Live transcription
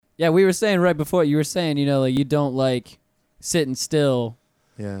Yeah, we were saying right before, you were saying, like you don't like sitting still.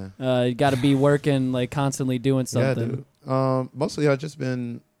 Yeah. You got to be working, like constantly doing something. Yeah, dude. Mostly I've just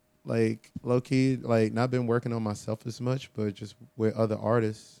been like low key, like not been working on myself as much, but just with other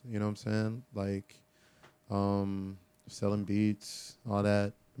artists, you know what I'm saying? Like selling beats, all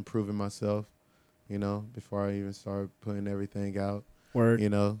that, improving myself, before I even start putting everything out. Word.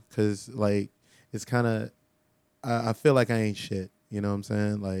 Because like it's kind of, I feel like I ain't shit. You know what I'm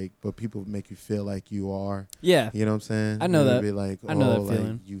saying? Like, but people make you feel like you are. Yeah. You know what I'm saying? I know that. Be like, I know that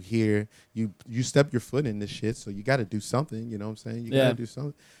feeling. Like you hear, you step your foot in this shit, so you got to do something. You know what I'm saying? You got to do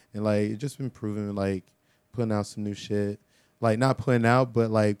something. And like, it's just been proven, like putting out some new shit, like not putting out,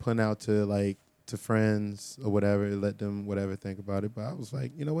 but like putting out to friends or whatever, let them whatever think about it. But I was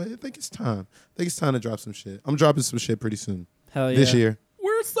like, you know what? I think it's time. I think it's time to drop some shit. I'm dropping some shit pretty soon. Hell yeah. This year.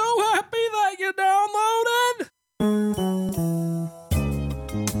 We're so happy that you downloaded.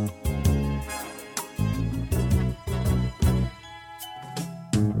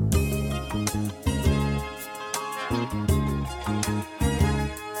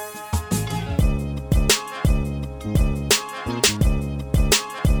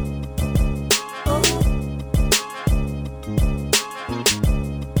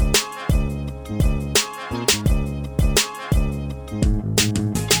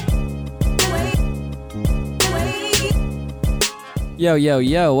 Yo, yo,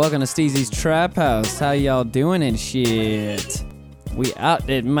 yo, welcome to Steezy's Trap House. How y'all doing and shit? We out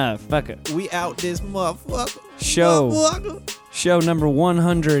this motherfucker. We out this motherfucker. Show number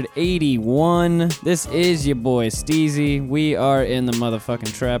 181. This is your boy Steezy. We are in the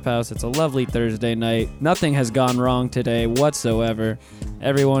motherfucking Trap House. It's a lovely Thursday night. Nothing has gone wrong today whatsoever.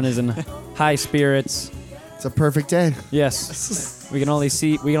 Everyone is in high spirits. It's a perfect day. Yes. We can all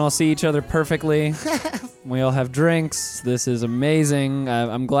see each other perfectly. We all have drinks. This is amazing.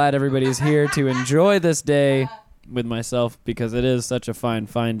 I'm glad everybody's here to enjoy this day with myself because it is such a fine,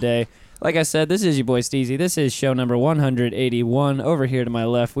 fine day. Like I said, this is your boy Steezy. This is show number 181. Over here to my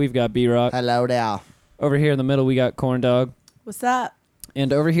left, we've got B-Rock. Hello there. Over here in the middle, we got Corn Dog. What's up?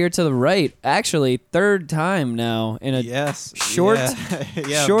 And over here to the right, actually, third time now in a very short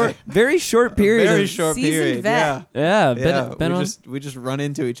period. Very short period. Vet. Yeah. We just run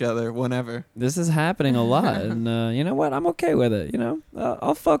into each other whenever. This is happening a lot, and you know what? I'm okay with it.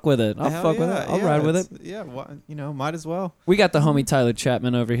 I'll fuck with it. I'll ride with it. Yeah, might as well. We got the homie Tyler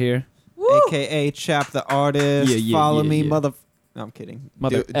Chapman over here. Woo! AKA Chap the artist. Follow me, mother. No, I'm kidding.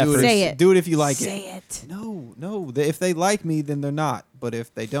 Say it. Do it if you like Say it. No. If they like me, then they're not. But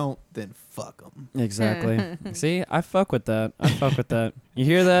if they don't, then fuck them. Exactly. See, I fuck with that. You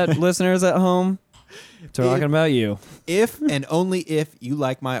hear that, listeners at home? Talking about you. If and only if you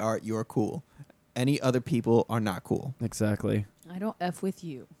like my art, you're cool. Any other people are not cool. Exactly. I don't F with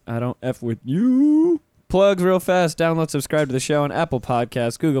you. I don't F with you. Plugs real fast. Download, subscribe to the show on Apple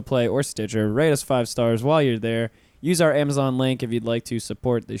Podcasts, Google Play, or Stitcher. Rate us 5 stars while you're there. Use our Amazon link if you'd like to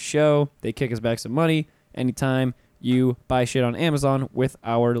support the show. They kick us back some money anytime you buy shit on Amazon with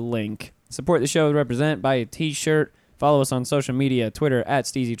our link. Support the show, represent, buy a t-shirt. Follow us on social media, Twitter at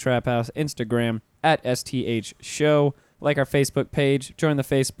Steezy Trap House, Instagram at STH Show. Like our Facebook page, join the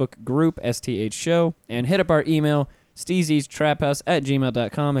Facebook group STH Show, and hit up our email,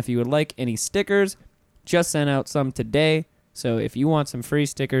 steezystraphouse@gmail.com if you would like any stickers. Just sent out some today, so if you want some free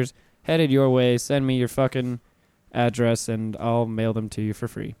stickers headed your way, send me your fucking address and I'll mail them to you for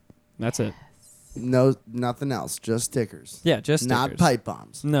free. That's it. No, nothing else. Just stickers. Yeah, just stickers. Not pipe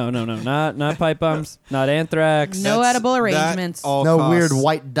bombs. No. Not pipe bombs. Not anthrax. No edible arrangements. No weird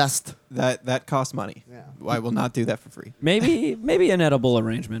white dust. That costs money. Yeah. I will not do that for free. Maybe an edible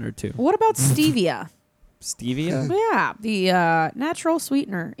arrangement or two. What about stevia? Stevia? Yeah, the natural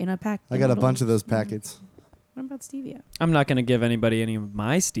sweetener in a pack. I got a bunch of those packets. What about stevia? I'm not going to give anybody any of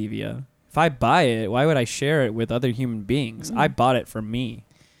my stevia. If I buy it, why would I share it with other human beings? I bought it for me.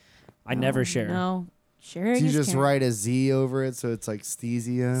 I never share. No. Sharing Do you is just caring. write a Z over it so it's like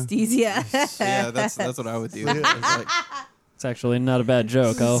Steesia? Steesia. Yeah, that's what I would do. It's actually not a bad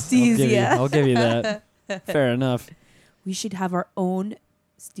joke. I'll give you that. Fair enough. We should have our own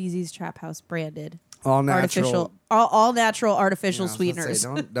Steezy's Trap House branded. All natural. All natural artificial sweeteners.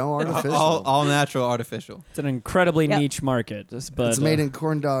 Don't artificial. all natural artificial. It's an incredibly niche market. But it's made in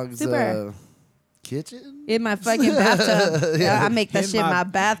Corn Dog's super. Kitchen? In my fucking bathtub. I make that shit in my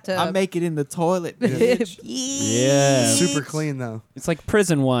bathtub. I make it in the toilet, bitch. Yeah. Super clean, though. It's like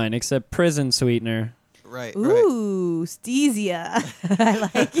prison wine, except prison sweetener. Right. Ooh, Steesia. I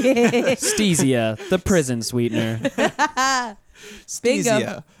like it. Steesia, the prison sweetener.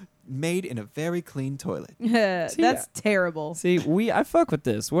 Steesia. made in a very clean toilet. That's terrible. See, I fuck with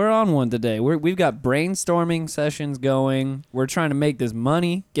this. We're on one today. We've got brainstorming sessions going. We're trying to make this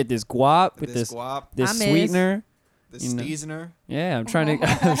money, get this guap with this guap, this I miss. sweetener. this You know. Steezener. Yeah, I'm trying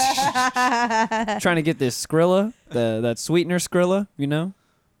to trying to get this Skrilla, that sweetener Skrilla. You know.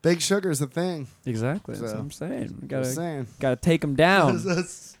 Big sugar's a thing. Exactly. That's So, what I'm saying. We Just saying. gotta take them down.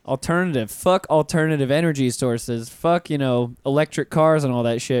 Alternative. Fuck alternative energy sources. Fuck, electric cars and all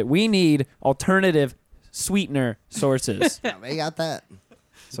that shit. We need alternative sweetener sources. Yeah, they got that.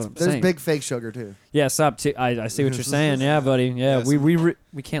 That's what I'm There's saying. big fake sugar too. Yeah, stop. I see what you're saying. Yeah, buddy. Yeah, Yes.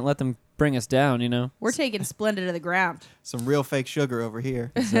 we can't let them bring us down, We're taking Splendid to the ground. Some real fake sugar over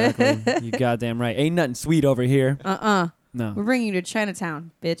here. Exactly. You goddamn right. Ain't nothing sweet over here. We're No. bringing you to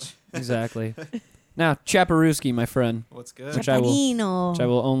Chinatown, bitch. Exactly. Now, Chaparooski, my friend, What's good? Which I will- Chaparino. which I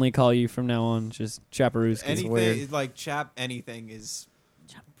will only call you from now on just Chaparooski. Anything like Chap, anything is.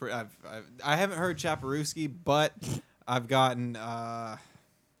 I haven't heard Chaparooski, but I've gotten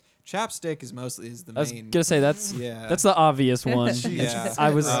Chapstick is the I was main. gonna say that's Yeah. that's the obvious one. Yeah.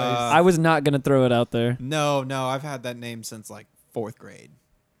 I was not gonna throw it out there. No, I've had that name since like 4th grade.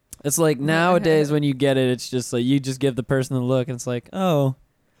 It's like nowadays when you get it, it's just like you just give the person the look, and it's like, oh,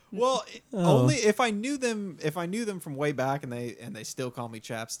 Well, Oh. only if I knew them. If I knew them from way back, and they still call me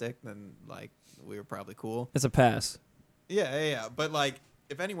Chapstick, then like we were probably cool. it's a pass. Yeah. But like,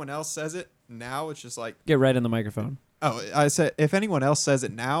 if anyone else says it now, it's just like, Get right in the microphone. oh, I said if anyone else says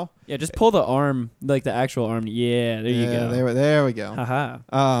it now, Yeah, just pull the arm, like the actual arm. Yeah, there you go. There we go.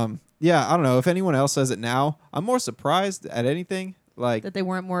 Haha. Yeah, I don't know if anyone else says it now. I'm more surprised at anything. Like, That they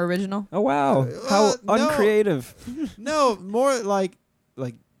weren't more original. Oh wow, how no. uncreative. no, more like,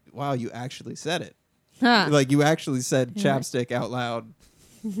 wow, you actually said it. Huh. Like you actually said Yeah. Chapstick out loud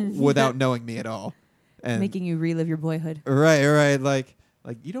without knowing me at all. And Making you relive your boyhood. right, like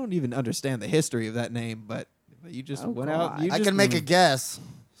you don't even understand the history of that name, but you just Oh, went out. God. You I just, can make a guess.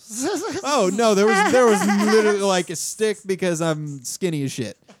 Oh no, there was literally like a stick because I'm skinny as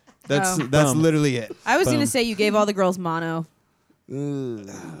shit. That's Dumb. literally it. I was Boom. going to say you gave all the girls mono.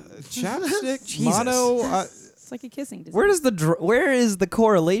 Chapstick, Jesus. mono. It's like a kissing disease. Where is the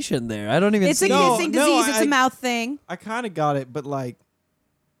correlation there? I don't even It's a see. No, kissing no, disease. It's I- a mouth thing. I kind of got it, but like,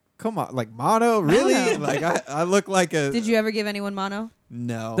 come on, like mono, really? Mono. Like I look like a. Did you ever give anyone mono?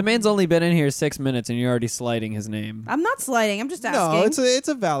 No. The man's only been in here 6 minutes, and you're already slighting his name. I'm not sliding. I'm just asking. No, it's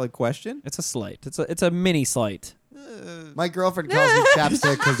a valid question. It's a slight. It's a mini slight. My girlfriend calls me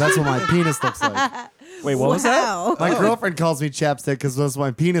chapstick because that's what my penis looks like. Wait, what was that? Wow. My girlfriend calls me chapstick because that's what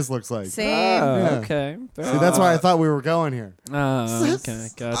my penis looks like. See, Same. Oh, Yeah. okay. that's why I thought we were going here. Oh, okay.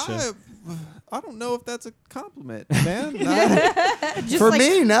 Gotcha. I don't know if that's a compliment, man. I, Just For like-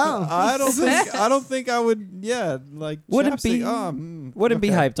 me, no. I don't think I would. Yeah, like Wouldn't chapstick, be- Wouldn't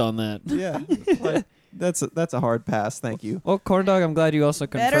be okay. hyped on that. Yeah, like, that's a hard pass. Thank you. Well, corn dog, I'm glad you also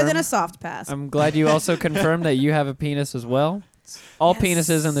confirmed. Better than a soft pass. I'm glad you also confirmed that you have a penis as well. All Yes.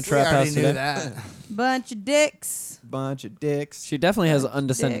 penises in the We trap already house knew today. that. Bunch of dicks. Bunch of dicks. She definitely has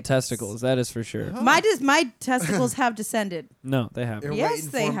undescended Dicks. testicles. That is for sure. Huh. My testicles have descended. No, they haven't. You're Yes, waiting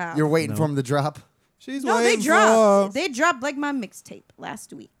they for 'em- have. You're waiting No. for him to drop. She's No, they waiting dropped. for. They dropped like my mixtape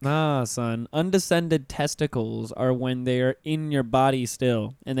last week. Nah, son. Undescended testicles are when they are in your body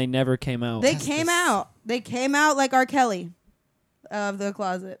still, and they never came out. They came out. They came out like R. Kelly of the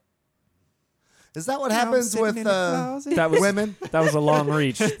closet. Is that what happens with That was women? That was a long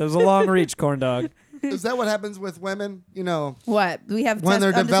reach. That was a long reach, corn dog. Is that what happens with women? You know, What? We have when they're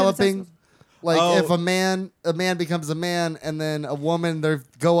undescended developing, testicles? like Oh. if a man becomes a man, and then a woman they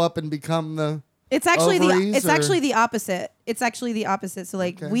go up and become the. It's actually ovaries, or- the opposite. It's actually the opposite. So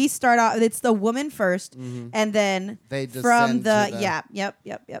like Okay. we start off. It's the woman first, and then They descend from the, to the-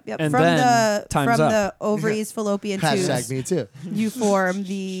 yep. And from then the time's from up. the ovaries, fallopian Hashtag tubes, me too. you form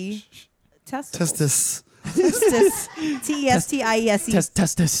the testicles. Testis. Testis. T-E-S-T-I-E-S-E. Testis.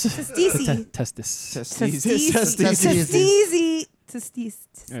 Testisi. Testis. Testisi. Testis.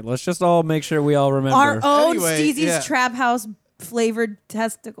 All right, let's just all make sure we all remember. Our own Anyway, Steezy's yeah. Trap House flavored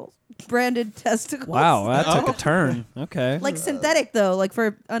testicles. Branded testicles. Wow, that took a turn. Okay. Like synthetic though, like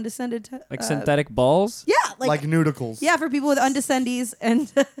for undescended. Like synthetic balls? Yeah, Like nudicles. yeah, for people with undescendies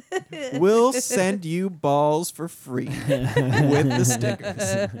and We'll send you balls for free with the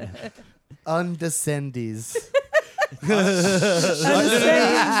stickers. Undescendies.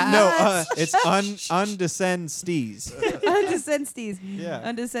 It's undescend-stees. undescendies. Yeah.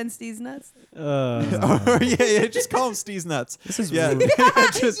 Undescendies nuts. yeah, just call them Steez nuts. This is Yeah, rude.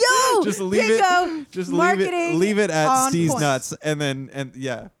 just leave bingo. it. Just Marketing leave it at on Steez point. nuts, and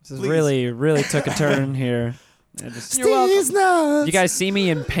yeah. This is please. really took a turn here. You're welcome. Steve's nuts. You guys see me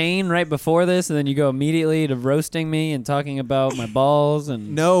in pain right before this, and then you go immediately to roasting me and talking about my balls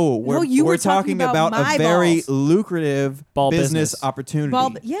and No, you we're were talking about a my very balls. lucrative Ball business business.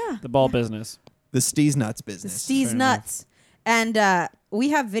 opportunity. Yeah. the ball business. The Steez Nuts The business. Steve's Fair nuts. And we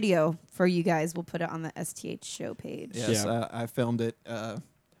have video for you guys. We'll put it on the STH show page. Yes, Yeah. I filmed it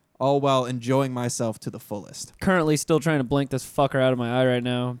all while enjoying myself to the fullest. Currently still trying to blink this fucker out of my eye right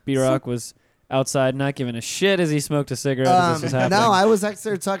now. B-Rock was outside not giving a shit as he smoked a cigarette as this was happening. No, I was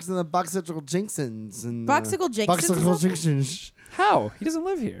actually talking to the Boxical Jinksons. And, Boxical Jinksons? Boxical Jinksons. How? He doesn't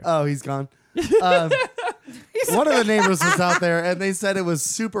live here. Oh, he's gone. One of the neighbors was out there, and they said it was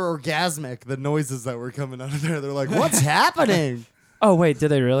super orgasmic, the noises that were coming out of there. They're like, what's happening? Oh, wait, did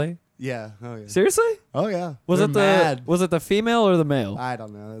they really? Yeah. Oh, yeah. Seriously? Oh, yeah. Was They're it mad. the female or the male? I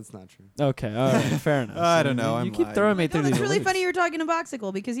don't know. That's not true. Okay, all right, fair enough. I don't know, You I'm keep lying. throwing me No, through that's these. really loops. funny you're talking to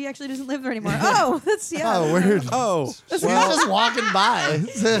Boxical because he actually doesn't live there anymore. Oh, that's, yeah. Oh, weird. Oh, He's just walking by.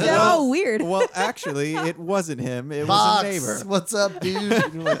 Oh, weird. well, actually, it wasn't him. It Box. was a neighbor. What's up, dude?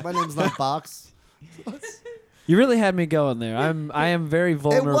 And you're like, my name's not Box. You really had me going there. I am very It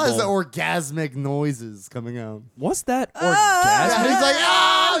vulnerable. was orgasmic noises coming out. What's that Yeah, orgasmic? he's like,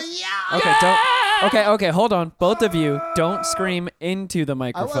 oh, yeah. Okay, don't. Okay, hold on. Both of you, don't scream into the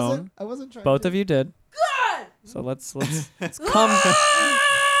microphone. I wasn't trying Both to. of you did. So let's calm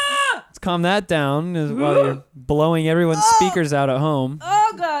let's calm that down while you're blowing everyone's speakers out at home.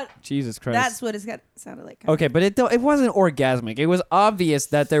 Oh, God. Jesus Christ. That's what it sounded like. Okay, but it wasn't orgasmic. It was obvious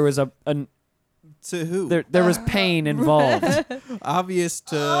that there was To who? there was pain involved. Obvious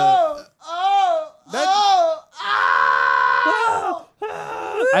to.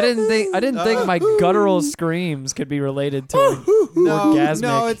 I didn't think my guttural screams could be related to No, orgasmic.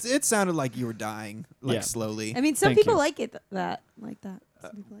 no, it sounded like you were dying, like Yeah. slowly. I mean, some Thank people you. like it like that.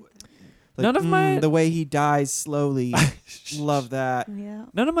 Some people like that. Like, none of my- the way he dies slowly. Love that. Yeah.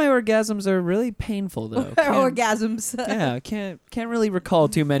 None of my orgasms are really painful though. Orgasms. Yeah, can't really recall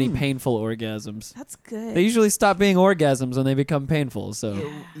too many painful orgasms. That's good. They usually stop being orgasms when they become painful.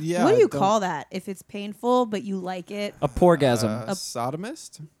 So Yeah. what do you don't- call that? If it's painful but you like it? a porgasm. A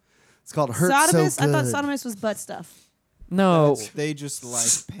sodomist? It's called Hurt Sodomist? So Good. I thought sodomist was butt stuff. No, They just like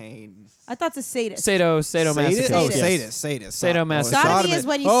pain. I thought it's a sadist. sadomasochism. Oh, Sadist. sadist. Sadomasochism. Sodomy is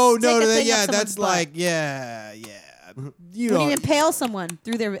when you Oh, stick no, a no, thing up yeah, someone's that's butt. like, yeah. You When you don't. impale someone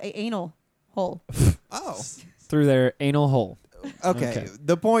through their anal hole. Oh. Through their anal hole. Okay. Okay.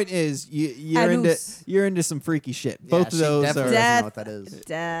 The point is, Anus. you're into some freaky shit. Yeah, Both of she those definitely are. doesn't know Death. what that is.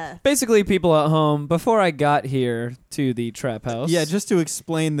 Duh. Basically, people at home, before I got here to the trap house. Yeah, just to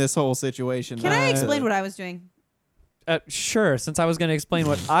explain this whole situation. Can I explain what I was doing? Sure, since I was going to explain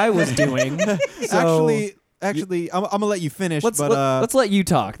what I was doing. So Actually, I'm gonna let you finish. let's but let's let you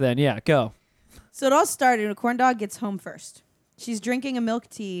talk then. Yeah, go. So it all started when a corn dog gets home first. She's drinking a milk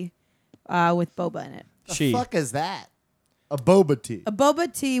tea with boba in it. The She. fuck is that? A boba tea. A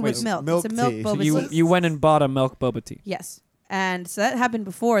boba tea with Wait, milk. milk It's a milk tea. boba You tea. you went and bought a milk boba tea. Yes. And so that happened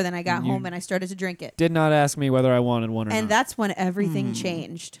before. Then I got You- home and I started to drink it. Did not ask me whether I wanted one or And not. that's when everything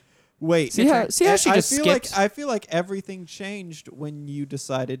changed. wait. See how she just skipped? I feel like everything changed when you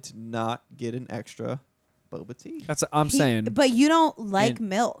decided to not get an extra boba tea. That's what I'm saying. But you don't like And-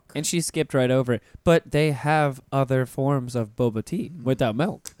 milk. And she skipped right over it. But they have other forms of boba tea without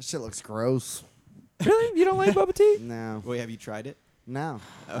milk. That shit looks gross. Really? You don't like boba tea? No. Wait, have you tried it? No.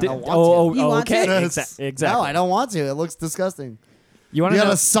 I Did- don't want to. You want okay. to? Exactly. No, I don't want to. It looks disgusting. You want You to know?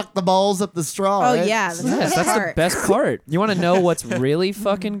 gotta suck the balls up the straw. Oh, right? yeah. That's Yes, the that's the part. best part. You want to know what's really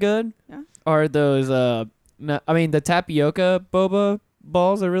fucking good? Yeah. Are those the tapioca boba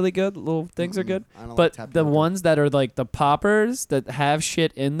balls are really good. Little things are good. I don't But like the tapioca. ones that are like the poppers that have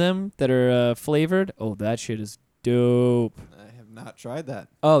shit in them that are flavored, oh, that shit is dope. I have not tried that.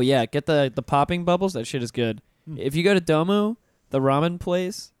 Oh yeah, get the popping bubbles. That shit is good. If you go to Domu, the ramen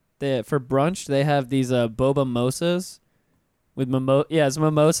place, for brunch they have these boba mimosas with it's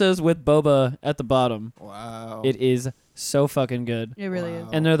mimosas with boba at the bottom. Wow. It is so fucking good. It really Wow. is.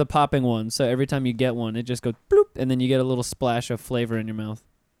 And they're the popping ones, so every time you get one, it just goes bloop, and then you get a little splash of flavor in your mouth.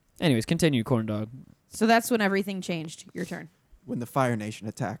 Anyways, continue, corn dog. So that's when everything changed. Your turn. When the Fire Nation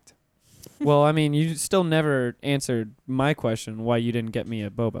attacked. Well, I mean, you still never answered my question why you didn't get me a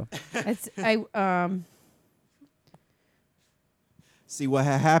boba. See, what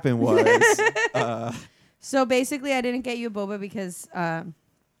happened was So basically, I didn't get you a boba because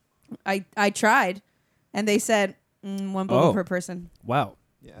I tried, and they said one boba Oh. per person. Wow.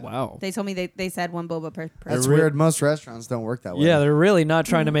 yeah. Wow. They told me they said one boba per That's person. weird. Most restaurants don't work that way. Yeah, they're really not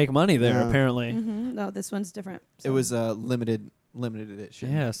trying to make money there, Yeah. apparently. No, this one's different. It was a limited limited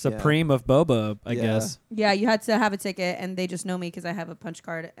edition. Yeah, Supreme of Boba, I Yeah. guess. Yeah, you had to have a ticket, and they just know me because I have a punch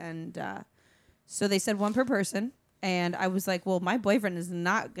card. And so they said one per person. And I was like, well, my boyfriend is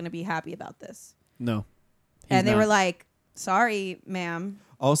not going to be happy about this. No. And they not. were like, sorry, ma'am.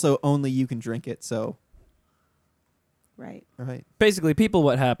 Also, only you can drink it. So, Right. right. Basically, people,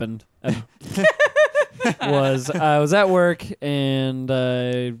 what happened was I was at work and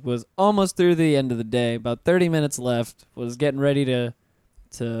I was almost through the end of the day. About 30 minutes left. Was getting ready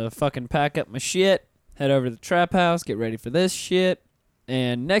to fucking pack up my shit, head over to the trap house, get ready for this shit.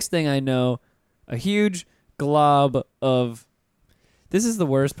 And next thing I know, a huge glob of... This is the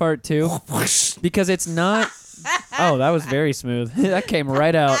worst part, too, because it's not... Oh, that was very smooth. That came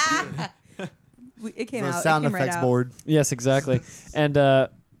right out. It came The out. sound it came effects right board. Yes, exactly. And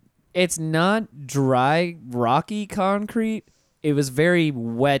it's not dry, rocky concrete. It was very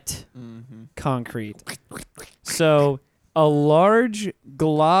wet concrete. So a large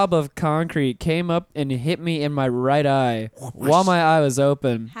glob of concrete came up and hit me in my right eye while my eye was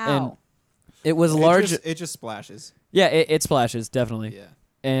open. How? And it was large. It just splashes. Yeah, it splashes, definitely. Yeah.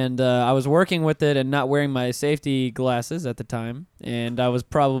 And I was working with it and not wearing my safety glasses at the time. And I was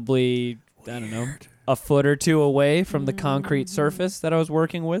probably, I don't know, a foot or two away from the concrete surface that I was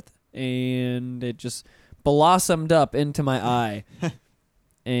working with. And it just blossomed up into my eye.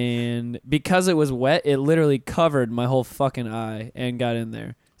 And because it was wet, it literally covered my whole fucking eye and got in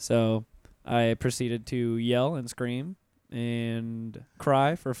there. So I proceeded to yell and scream and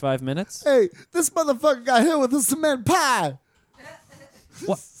cry for 5 minutes. Hey, this motherfucker got hit with a cement pie.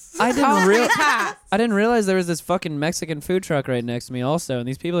 I didn't realize there was this fucking Mexican food truck right next to me also, and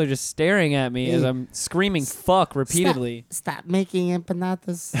these people are just staring at me as I'm screaming fuck repeatedly. Stop making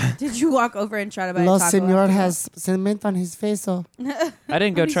empanadas. Did you walk over and try to buy a Los taco? Senor after has cement on his face. I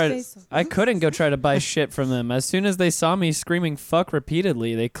didn't go On his try to face. I couldn't go try to buy shit from them. As soon as they saw me screaming fuck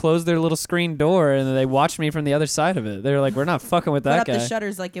repeatedly, they closed their little screen door and they watched me from the other side of it. They were like, we're not fucking with Put that up guy. the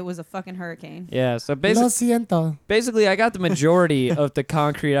shutters like it was a fucking hurricane. Yeah, so Lo siento. basically I got the majority of the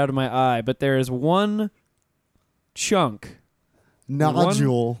concrete out of my eye, but there is one chunk,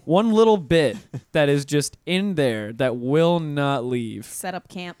 Nodule. one little bit that is just in there that will not leave. Set up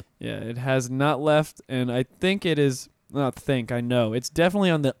camp. Yeah, it has not left, and I think it is... I know. It's definitely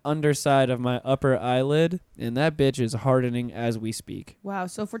on the underside of my upper eyelid, and that bitch is hardening as we speak. Wow.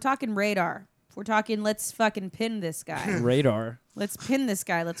 So if we're talking radar, if we're talking let's fucking pin this guy. Radar. Let's pin this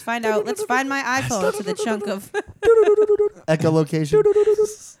guy. Let's find out. Let's find my iPhone to the chunk of... Echolocation.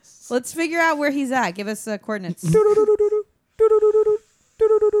 Let's figure out where he's at. Give us coordinates. He's getting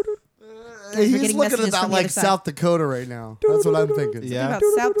looking messages about from the like other side. South Dakota right now. That's what I'm thinking. Think Yeah. about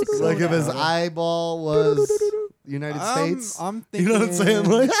South Dakota. Like if his eyeball was United States. I'm You thinking. know what I'm saying?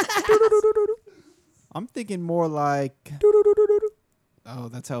 Like, I'm thinking more like. Oh,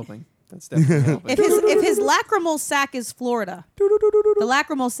 that's helping. That's definitely helping. If his lacrimal sac is Florida, the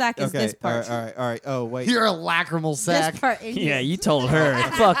lacrimal sac is Okay. this part. All right. Oh, wait. you're a lacrimal sack. This part. in Yeah, here. you told her.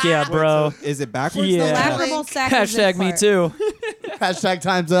 Fuck yeah, bro. So is it backwards? Yeah. The though? lacrimal sac is this Hashtag me part. too. Hashtag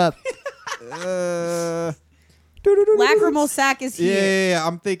time's up. Lacrimal sac is here. Yeah.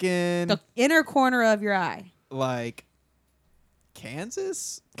 I'm thinking The inner corner of your eye. like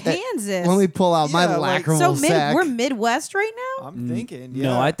Kansas. Kansas. Let me pull out my Yeah, like- lacrimal so sack. we're Midwest right now? I'm thinking. Yeah.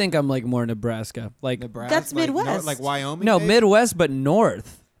 No, I think I'm like more Nebraska. Like Nebraska. That's like, Midwest. Like Wyoming. no, maybe? Midwest but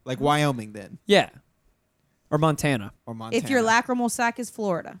north. Like Wyoming then, Yeah. Or Montana. or Montana. If your lacrimal sac is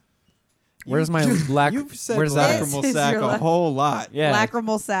Florida. Where's my You've said where's that? lacrimal This is sack your a whole lot. Yeah.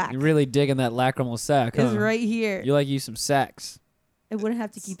 Lacrimal sac You're really digging that lacrimal sack, huh? is right here. You like you some sacks. I wouldn't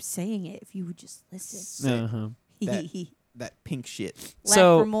have to keep saying it if you would just listen. Sick. Uh-huh. That- That pink shit.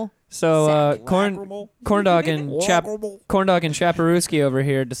 So- Lacrimal. So Sack. corn dog and Chaparooski over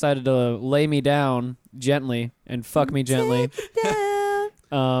here decided to lay me down gently and fuck me gently.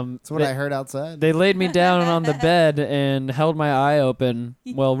 That's what I heard outside. They laid me down on the bed and held my eye open.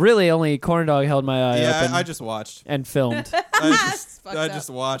 Well, really, only corn dog held my eye Yeah, open I just watched. and filmed. Fucked I up. just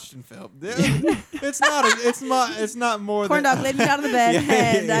watched and filmed. It's not. It's not more Corn than. dog laid me down on the bed, Yeah,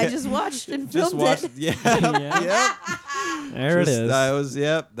 and I yeah. just watched and Just filmed watched. it. Yeah. Yeah. Yep. There it is. I was.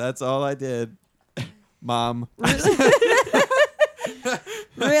 Yep. That's all I did. Mom.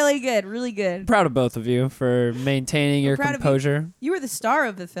 Really good, really good. Proud of both of you for maintaining your proud of you. composure. You were the star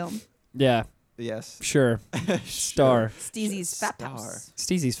of the film. Yeah, Yes. sure. Star. Steezy's Fap Star. House.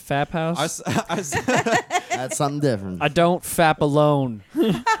 Steezy's Fap House. I s- That's something different. I don't fap alone.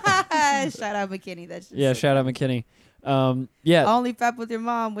 Shout out McKinney. That's just Yeah, so shout out funny. McKinney. Yeah, Only fap with your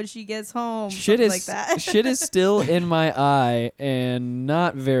mom when she gets home. shit something is like that. shit is still in my eye and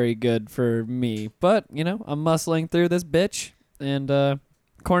not very good for me. But I'm muscling through this bitch. and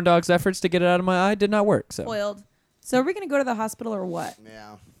Corn Dog's efforts to get it out of my eye did not work. So, Spoiled. So are we gonna go to the hospital or what?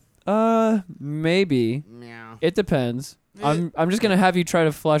 Yeah. maybe Meow. it depends. I'm just gonna have you try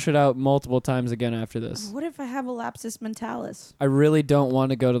to flush it out multiple times again after this. What if I have a lapsus mentalis? I really don't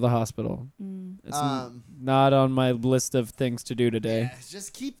want to go to the hospital. It's not on my list of things to do today. Yeah,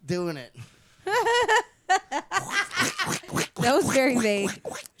 just keep doing it. That was very vague.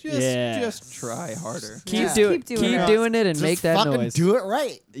 Just try harder. Keep doing doing it and Just make that fucking noise. do it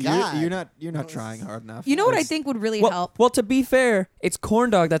right. God. You're not trying hard enough. You know what I think would really help? Well, to be fair, it's Corn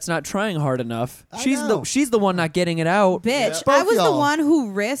Dog that's not trying hard enough. I She's know. she's the one not getting it out. Bitch, Yeah. I Both was the y'all. one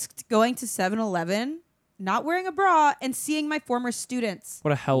who risked going to 7-Eleven, not wearing a bra, and seeing my former students.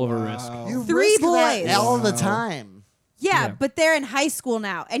 What a hell of a risk. You 3 risk that boys. all the Wow. time. Yeah, Yeah. but they're in high school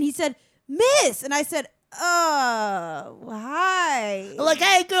now. And he said, Miss. And I said, hi. Like,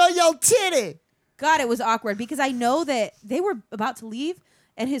 hey, girl, yo, titty. God, it was awkward because I know that they were about to leave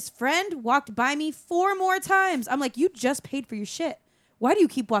and his friend walked by me 4 more times. I'm like, you just paid for your shit. Why do you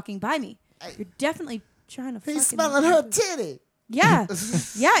keep walking by me? You're definitely trying to fucking... He's smelling her titty. Yeah.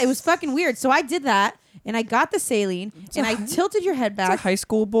 Yeah, it was fucking weird. So I did that and I got the saline and I tilted your head It's a back high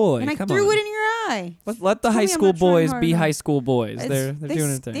school boy. and I Come threw on. it in your eye. Let the Tell high me I'm school not trying boys hard be enough. high school boys. They're They doing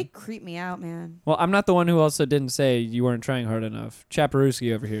their They thing. creep me out, man. Well, I'm not the one who also didn't say you weren't trying hard enough.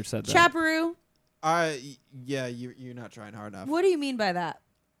 Chaparuski over here said that. Chaparoo, You're not trying hard enough. what do you mean by that?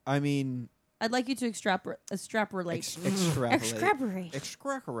 I mean, I'd like you to extrapolate. extrapolate. Extrapolate.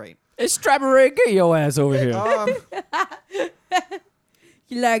 It's Strawberry, get your ass over here.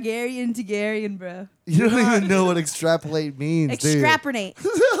 You like Aryan to Garian, bro. You don't even know what extrapolate means, dude. Extrapolate.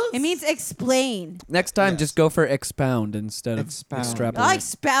 It means explain. Next time, Yes. just go for expound instead of Expound. extrapolate. I'll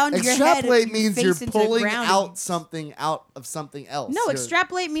expound your head. Extrapolate and means face you're into pulling grounding. out something out of something else. No, You're-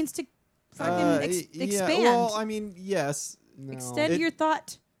 extrapolate means to fucking expand. Well, I mean, yes. No. Extend your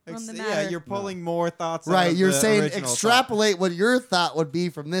thought on the matter. Yeah, you're pulling more thoughts. out Right, of you're the saying original extrapolate what your thought would be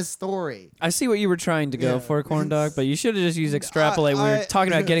from this story. I see what you were trying to go Yeah. for, Corn Dog, but you should have just used extrapolate when we were I-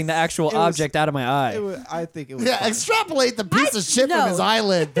 talking about getting the actual it was- object out of my eye. I think it was. Yeah, fun. extrapolate the piece of shit no. from his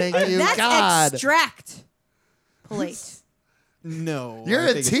eyelid. Thank you, That's God. extract. Plate. No. You're I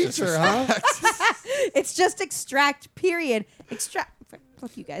a think it's just teacher, huh? It's just extract. Period. Extract.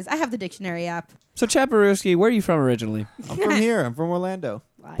 Fuck you guys. I have the dictionary app. So, Chaparuski, where are you from originally? I'm from here. I'm from Orlando.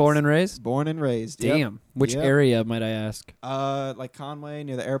 Lies. Born and raised? Born and raised. Yep. Damn. Which Yep. area, might I ask? Like Conway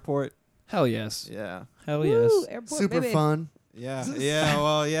near the airport. Hell yes. Yeah. Hell Woo, yes. airport, Super baby. fun. Yeah. Yeah.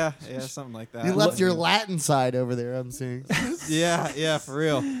 Well, yeah. Yeah. Something like that. You left your Latin side over there, I'm seeing. Yeah. Yeah. For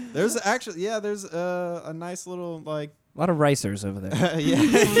real. There's actually. Yeah. There's a nice little like. A lot of ricers over there.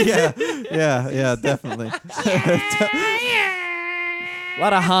 Yeah. Definitely. A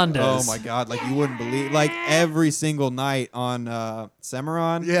lot of Hondas. Oh my God! Like you wouldn't believe. Like every single night on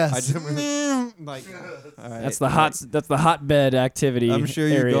Cimarron. Yes. I just, like. All right, That's the hotbed activity. I'm sure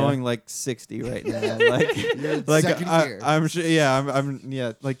you're area. going like 60 right now. Like, You're in like second gear. I'm sure. Yeah, I'm.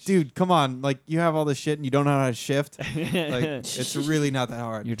 Yeah, like, dude, come on. Like, you have all this shit and you don't know how to shift. Like, it's really not that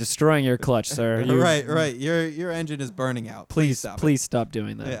hard. You're destroying your clutch, sir. You- Right. Your engine is burning out. Please stop. stop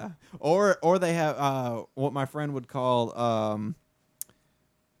doing that. Yeah. Or they have what my friend would call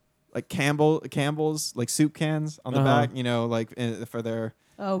like Campbell's like soup cans on the Uh-huh. back. You know, like for their.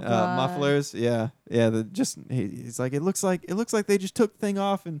 Oh god. Mufflers, yeah. He's like, it looks like they just took the thing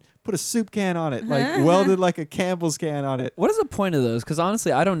off and put a soup can on it, like welded like a Campbell's can on it. What is the point of those? Because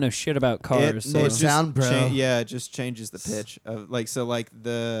honestly, I don't know shit about cars. so. It just sound, bro. it just changes the pitch of like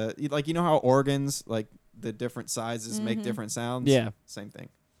you know how organs like the different sizes make different sounds. Yeah. Same thing.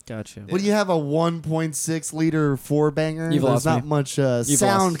 Gotcha. When you have a 1.6 liter 4-banger, You've there's lost not me. much You've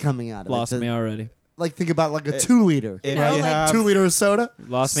sound lost- coming out of Lost it. me already. Like, think about like a 2 liter. If know, you like- have 2 liter of soda.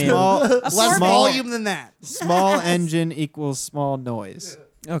 Lost me. small, Less small, volume than that. small engine equals small noise,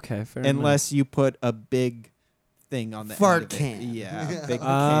 Okay, fair unless you put a big thing on the Fart end of it. can. Yeah, Yeah. big can.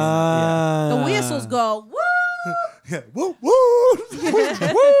 enough. The whistles go woo. Yeah. Woo,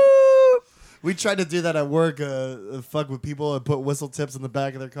 woo. We tried to do that at work, fuck with people and put whistle tips in the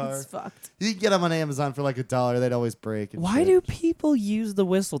back of their car. It's fucked. You can get them on Amazon for like $1. They'd always break. And Why shit. do people use the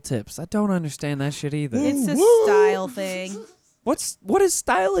whistle tips? I don't understand that shit either. It's a Woo. style thing. What is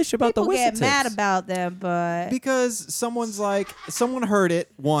stylish about People the whistle get tips? mad about them, but Because someone heard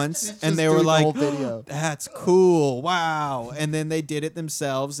it once Just and they doing were the like, whole video. "That's cool, wow!" And then they did it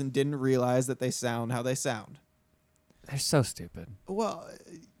themselves and didn't realize that they sound how they sound. They're so stupid. Well,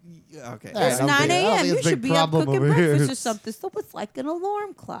 okay. All right, it's I don't 9 think- I don't a.m. think You it's a should big be up problem cooking over here. breakfast or something. So it's like an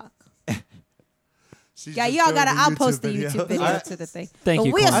alarm clock. She's Yeah, just y'all doing gotta. the I'll post the video. YouTube video to the thing. Thank the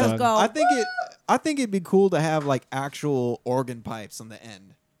you, whistles Corn Dog. go. I think I think it'd be cool to have like actual organ pipes on the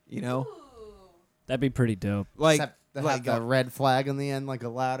end. You know, That'd be pretty dope. like Except they like have the red flag on the end, like a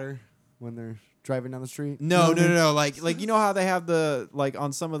ladder when they're driving down the street. no, like you know how they have the like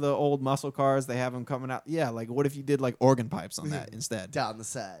on some of the old muscle cars they have them coming out. Yeah, like what if you did like organ pipes on that instead? Down the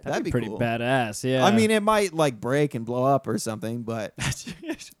side. That'd be pretty cool. badass. Yeah. I mean, it might like break and blow up or something, but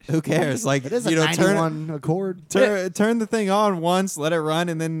who cares? Like It is a you know, 91 Accord. turn the thing on once, let it run,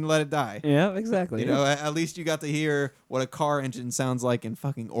 and then let it die. yeah, exactly. You know, at least you got to hear what a car engine sounds like in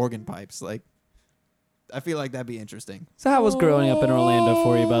fucking organ pipes. Like, I feel like that'd be interesting, So how was growing up in Orlando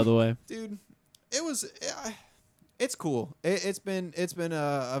for you, by the way? dude. It was. It's cool. It's been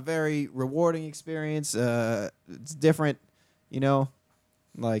a very rewarding experience. It's different, you know.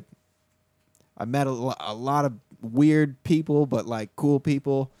 Like, I met a lot of weird people, but like cool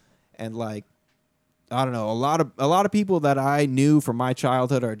people, and like I don't know, a lot of people that I knew from my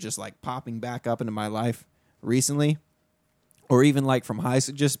childhood are just like popping back up into my life recently, or even like from high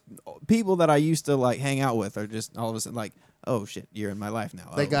school. Just people that I used to like hang out with are just all of a sudden like, oh shit, you're in my life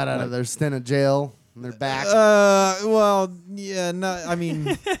now. They got out of their stint of jail and they're back. Well, yeah, no, I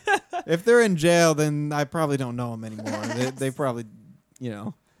mean, if they're in jail, then I probably don't know them anymore. They probably, you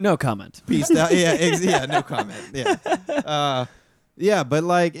know, No comment. pieced out. Yeah, yeah, no comment. Yeah, yeah, but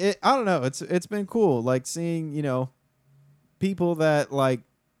like, I don't know. It's been cool, like seeing people that like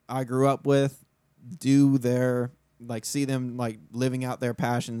I grew up with do their see them like living out their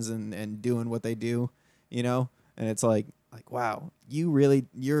passions and doing what they do, and it's like wow, you're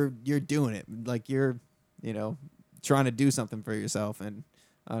doing it, like you're trying to do something for yourself, and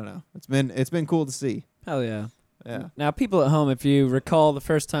I don't know, it's been cool to see. Hell yeah. Yeah. Now, people at home, if you recall, the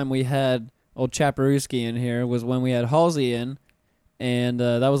first time we had old Chaparooski in here was when we had Halsey in, and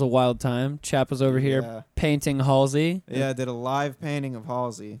that was a wild time. Chap was over here painting Halsey. Yeah, I did a live painting of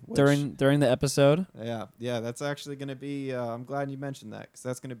Halsey during the episode. Yeah, that's actually going to be. I'm glad you mentioned that, because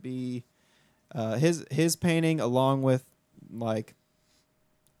that's going to be his painting along with like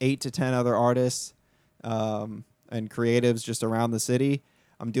 8 to 10 other artists and creatives just around the city.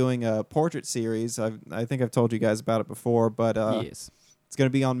 I'm doing a portrait series. I think I've told you guys about it before, but Yes. It's going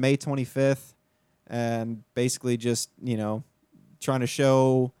to be on May 25th, and basically just trying to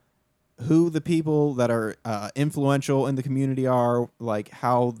show who the people that are influential in the community are, like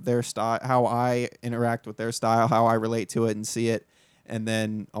how their style, how I interact with their style, how I relate to it and see it, and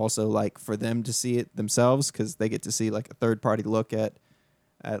then also like for them to see it themselves, because they get to see like a third party look at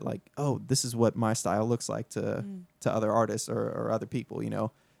like, oh, this is what my style looks like to other artists or other people,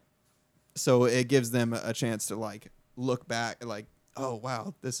 So it gives them a chance to like look back, like, oh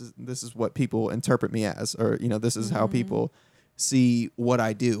wow, this is what people interpret me as, or this is how people see what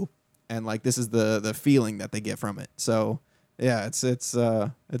I do, and like this is the feeling that they get from it. So yeah, it's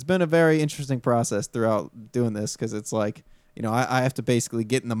been a very interesting process throughout doing this, because it's like I have to basically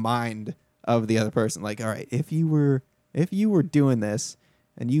get in the mind of the other person. Like, all right, if you were doing this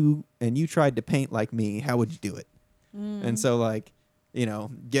and you tried to paint like me, how would you do it? And so like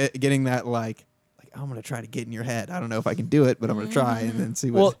getting that like I'm gonna try to get in your head. I don't know if I can do it, but I'm gonna try and then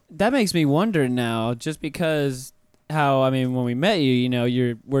see what. Well, that makes me wonder now, just because when we met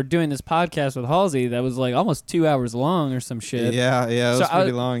you, we're doing this podcast with Halsey that was like almost 2 hours long or some shit. Yeah, it was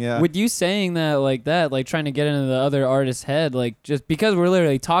pretty long. Yeah. With you saying that, like trying to get into the other artist's head, like just because we're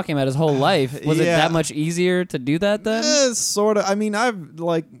literally talking about his whole life, was it that much easier to do that then? Sort of. I mean,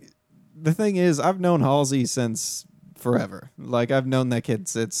 the thing is, I've known Halsey since forever. Like, I've known that kid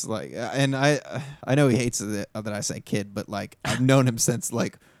since like, and I know he hates it that I say kid, but like I've known him since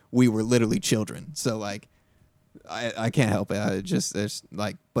like we were literally children. So like. I can't help it. It's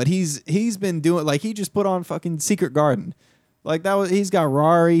like, but he's been doing, like, he just put on fucking Secret Garden, like he's got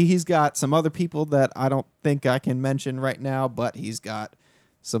Rari, he's got some other people that I don't think I can mention right now, but he's got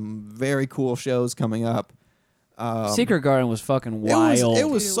some very cool shows coming up. Secret Garden was fucking wild. It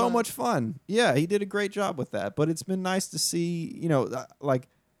was so much fun. Yeah, he did a great job with that. But it's been nice to see, like,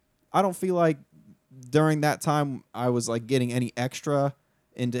 I don't feel like during that time I was like getting any extra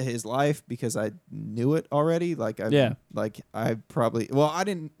into his life because I knew it already. Like I probably, well, I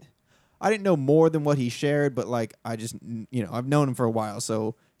didn't know more than what he shared, but like I just I've known him for a while,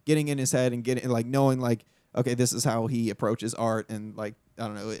 so getting in his head and getting like knowing like, okay, this is how he approaches art, and like I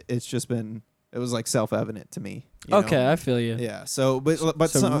don't know, it's just been, it was like self-evident to me. Okay, I feel you. Yeah. So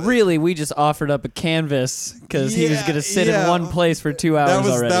so really, we just offered up a canvas because he was gonna sit in one place for 2 hours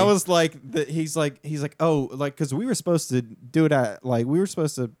already. That was like he's like oh, like, because we were supposed to do it at, like, we were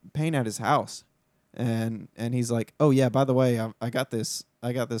supposed to paint at his house, and he's like, oh yeah, by the way, I got this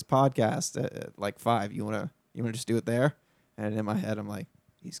podcast at like 5. You wanna just do it there? And in my head, I'm like,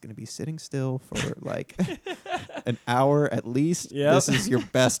 he's going to be sitting still for like an hour at least. Yep. This is your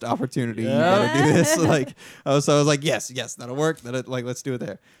best opportunity. Yep. You got to do this. Like, so I was like, yes, that'll work. Like, let's do it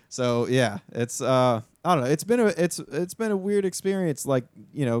there. So yeah, it's I don't know. It's been a weird experience. Like,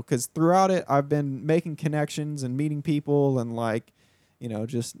 you know, because throughout it, I've been making connections and meeting people and like, you know,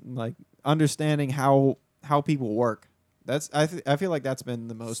 just like understanding how people work. That's I feel like that's been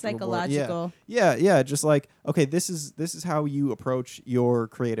the most psychological. Yeah. Just like, okay, this is how you approach your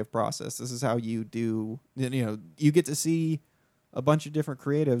creative process. This is how you do. You know, you get to see a bunch of different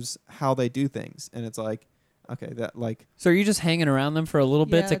creatives how they do things, and it's like, okay, that like. So are you just hanging around them for a little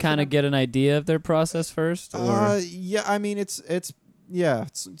bit Yeah, to kind of get an idea of their process first? Or? Yeah. I mean, it's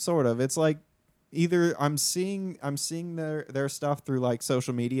sort of. It's like either I'm seeing their stuff through like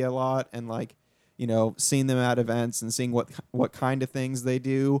social media a lot, and like, you know, seeing them at events and seeing what kind of things they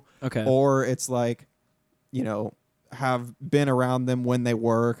do. Okay. Or it's like, you know, have been around them when they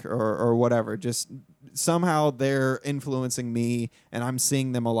work or whatever. Just somehow they're influencing me and I'm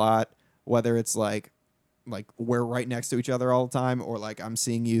seeing them a lot, whether it's like we're right next to each other all the time, or like I'm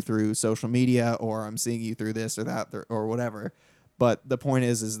seeing you through social media, or I'm seeing you through this or that or whatever. But the point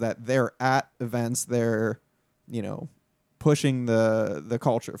is that they're at events, they're, you know, pushing the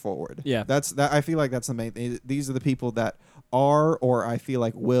culture forward. Yeah. That I feel like that's the main thing. These are the people that are, or I feel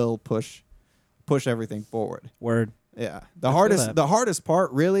like will push everything forward. Word. Yeah. I feel that. The hardest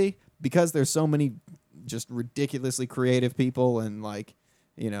part really, because there's so many just ridiculously creative people and like,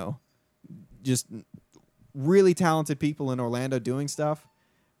 you know, just really talented people in Orlando doing stuff.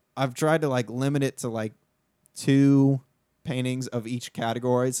 I've tried to like limit it to like 2 paintings of each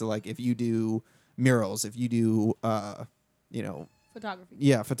category. So like if you do murals, if you do you know, Photography.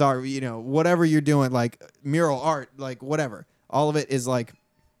 yeah, photography, you know, whatever you're doing, like mural art, like whatever, all of it is like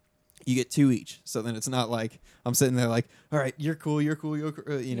you get 2 each. So then it's not like I'm sitting there like, all right, you're cool, you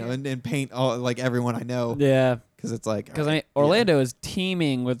know, and paint all like everyone I know. Yeah. Because it's like, Because I mean, Orlando is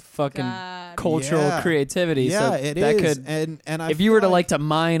teeming with fucking God. cultural Yeah. creativity. Yeah, so it that is. Could, and I if you feel were to like to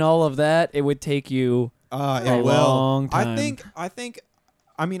mine all of that, it would take you it a will. long time. I think,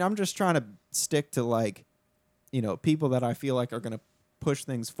 I mean, I'm just trying to stick to like, you know, people that I feel like are going to push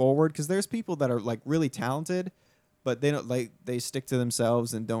things forward. Because there's people that are like really talented, but they don't like, they stick to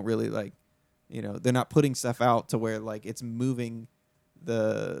themselves and don't really like, you know, they're not putting stuff out to where like it's moving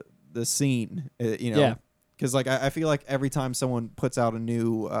the scene, you know. Yeah. Because like I feel like every time someone puts out a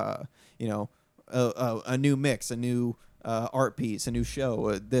new, you know, a new mix, a new art piece, a new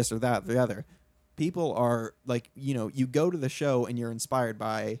show, this or that, the other, people are like, you know, you go to the show and you're inspired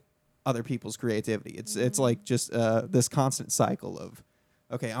by other people's creativity. It's like just this constant cycle of,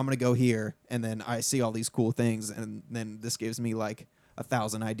 okay, I'm gonna go here, and then I see all these cool things, and then this gives me like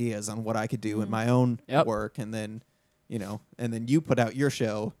 1,000 ideas on what I could do in my own work, and then, you know, and then you put out your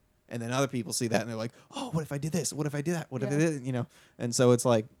show, and then other people see that and they're like, oh, what if I did this? What if I did that? What if I did, you know? And so it's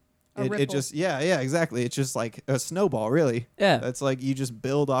like, it just, yeah, exactly. It's just like a snowball, really. Yeah. It's like you just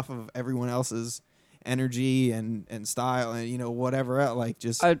build off of everyone else's energy and style and, you know, whatever else, like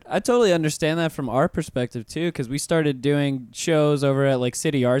just. I totally understand that from our perspective too, because we started doing shows over at like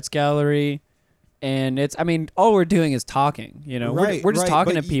City Arts Gallery. And it's, I mean, all we're doing is talking, you know, we're just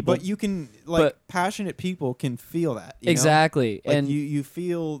talking to people. But you can, like, passionate people can feel that. You exactly. know? Like and you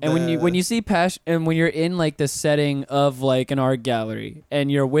feel and when you see passion, and when you're in like the setting of like an art gallery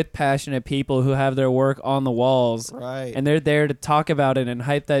and you're with passionate people who have their work on the walls, right, and they're there to talk about it and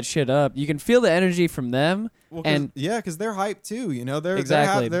hype that shit up, you can feel the energy from them. Well, and because they're hyped too, you know.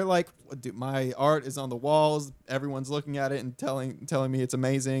 Exactly. They're like, dude, my art is on the walls. Everyone's looking at it and telling me it's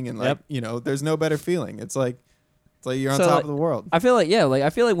amazing, and like, you know, there's no better feeling. It's like you're on top of the world. I feel like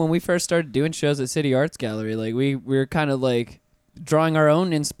when we first started doing shows at City Arts Gallery, like we were kind of like drawing our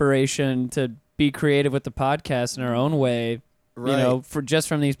own inspiration to be creative with the podcast in our own way. Right. You know,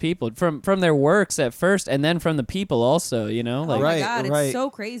 from these people, from their works at first, and then from the people also. You know, like oh my God, it's so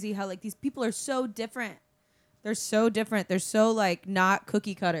crazy how like these people are so different. They're so different. They're so like not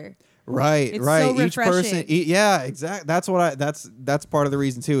cookie cutter. Right, it's right. So each person, refreshing. yeah, exactly. That's part of the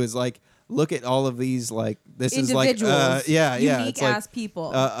reason too. Is like, look at all of these, like, this is like, unique it's ass like,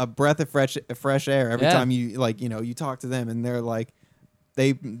 people, a breath of fresh air every Yeah. time you, like, you know, you talk to them, and they're like,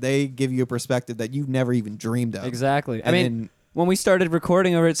 they give you a perspective that you've never even dreamed of. Exactly. And I mean, when we started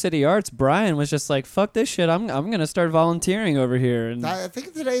recording over at City Arts, Brian was just like, "Fuck this shit. I'm gonna start volunteering over here." And I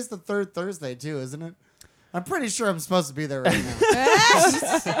think today's the 3rd Thursday too, isn't it? I'm pretty sure I'm supposed to be there right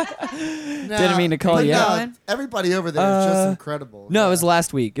now. Didn't mean to call you out. Everybody over there is just incredible. no, Yeah. it was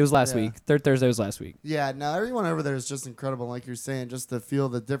last week. It was last Yeah. week. Third Thursday was last week. Yeah, no, everyone over there is just incredible. Like you're saying, just to feel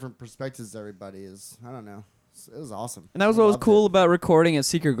the different perspectives everybody is, I don't know, It was awesome. And that was I what was loved cool it. about recording at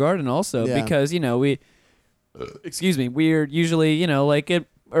Secret Garden also, Yeah. because, we're usually, in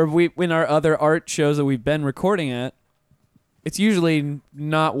our other art shows that we've been recording at, it's usually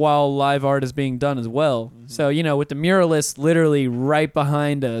not while live art is being done as well. Mm-hmm. So, with the muralist literally right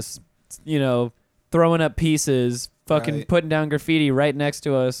behind us, throwing up pieces, fucking Right. putting down graffiti right next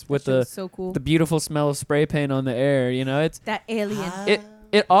to us with That shit was so cool. the beautiful smell of spray paint on the air, it's That alien.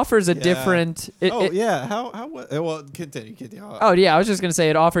 it offers a Yeah. different Yeah. How? Well, continue. Oh yeah, I was just gonna say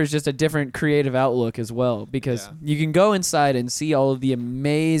it offers just a different creative outlook as well, because you can go inside and see all of the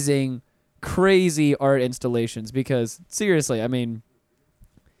amazing, crazy art installations. Because seriously, I mean,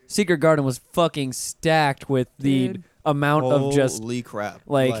 Secret Garden was fucking stacked with the Dude. amount of just Holy crap!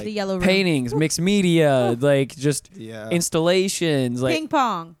 like The yellow room. paintings, mixed media, like just yeah. installations, like Ping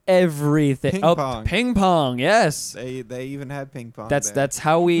pong. everything. Ping oh, pong. ping pong, yes. They even had ping pong. That's there. that's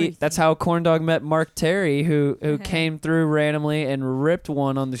how Corndog met Mark Terry, who came through randomly and ripped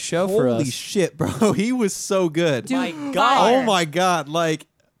one on the show for us. Holy shit, bro! He was so good. Dude, My fire. God. Oh my god! Like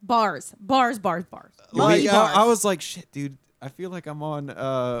Bars. Bars. I was like, shit, dude. I feel like I'm on.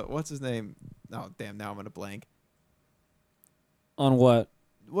 What's his name? Oh damn! Now I'm gonna blank. On what?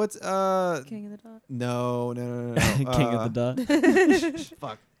 What's King of the Dot. No. King of the Dot.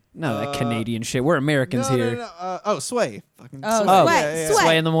 Fuck. No, that Canadian shit. We're Americans here. Oh, Sway. Fucking Oh, Sway. Oh, Sway. Yeah.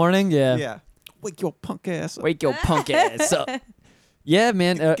 Sway in the morning? Yeah. Yeah. Wake your punk ass up. Wake your punk ass up. Yeah,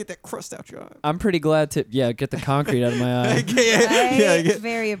 man. Get that crust out your eye. I'm pretty glad to, get the concrete out of my eye. yeah,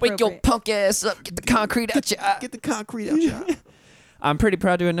 Very Wake your appropriate. punk ass up. Get the concrete out your eye. get the concrete out your eye. I'm pretty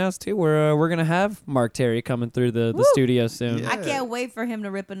proud to announce, too, we're going to have Mark Terry coming through the Woo. studio soon. Yeah. I can't wait for him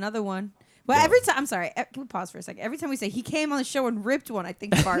to rip another one. Well, every time, I'm sorry, can we pause for a second? Every time we say he came on the show and ripped one, I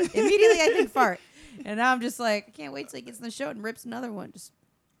think fart. Immediately, I think fart. And now I'm just like, I can't wait till he gets on the show and rips another one. Just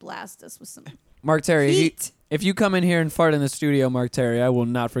blast us with some Mark Terry, heat. if you come in here and fart in the studio, Mark Terry, I will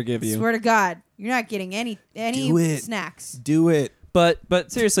not forgive you. Swear to God, you're not getting any Do it. snacks. Do it.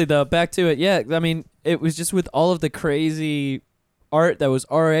 But seriously, though, back to it. Yeah, I mean, it was just with all of the crazy art that was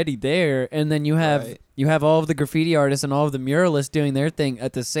already there, and then you have Right. you have all of the graffiti artists and all of the muralists doing their thing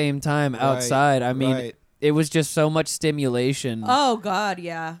at the same time outside. I mean, right. it was just so much stimulation, Oh God,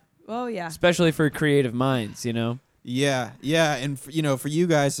 yeah. Oh yeah. especially for creative minds. Yeah, and for you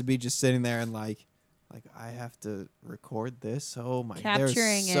guys to be just sitting there and like I have to record this. Oh my, Capturing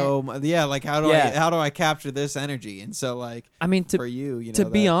there's so much. Yeah, like how do I capture this energy? And so like I mean, for you, to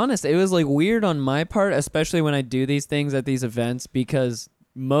be honest, it was like weird on my part, especially when I do these things at these events, because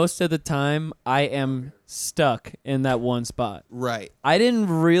most of the time I am stuck in that one spot. right. I didn't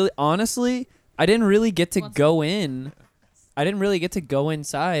really get to go in. I didn't really get to go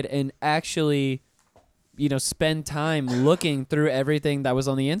inside and actually, spend time looking through everything that was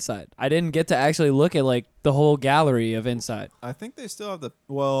on the inside. I didn't get to actually look at like the whole gallery of inside. I think they still have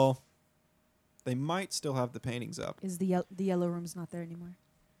they might still have the paintings up. Is the yellow room's not there anymore?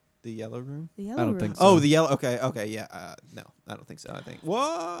 The yellow room. The yellow don't room. think so. Oh, the yellow. Okay, yeah. No, I don't think so. I think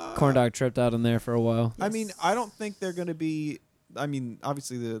what? Corndog tripped out in there for a while. I mean, I don't think they're going to be. I mean,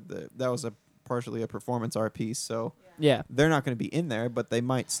 obviously that was partially a performance art piece, so Yeah. they're not going to be in there, but they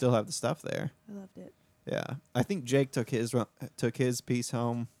might still have the stuff there. I loved it. Yeah, I think Jake took his piece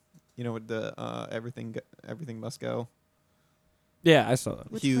home. With the everything must go. Yeah, I saw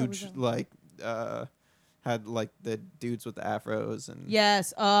that. Which part was Huge, that? like had like the dudes with the afros and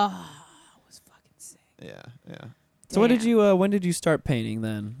Yes. Oh, it was fucking sick. yeah. So what did Damn. you when did you start painting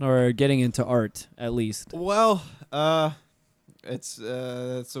then, or getting into art at least? Well, it's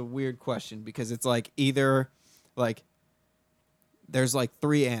a weird question because it's like either like there's like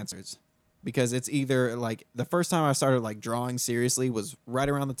three answers because it's either like the first time I started like drawing seriously was right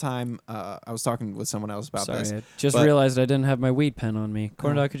around the time I was talking with someone else about Sorry, this. I just but- realized I didn't have my weed pen on me.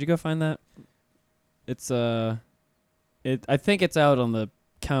 Corndog, could you go find that? It's I think it's out on the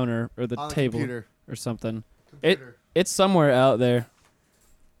counter or the On the table computer. or something. It's somewhere out there.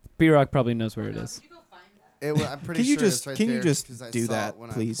 B-Rock probably knows where it is. I'm pretty Can you sure just- it's right can you there just 'cause I do saw that, it when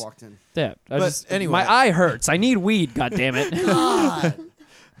please? I walked in. Yeah. But anyway. my eye hurts. I need weed. God damn it. God.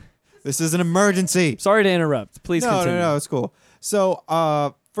 This is an emergency. Sorry to interrupt. Please continue. No, it's cool. So,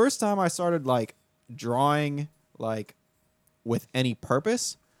 first time I started like drawing like with any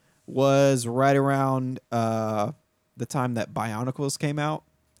purpose was right around the time that Bionicles came out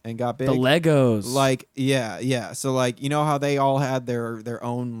and got big. The Legos. Like yeah. So like how they all had their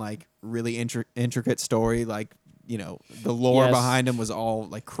own like really intricate story, like the lore Yes. behind them was all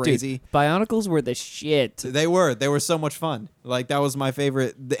like crazy. Dude, Bionicles were the shit. They were so much fun. Like that was my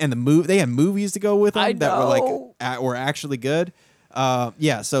favorite. And they had movies to go with them I that were know. like were actually good.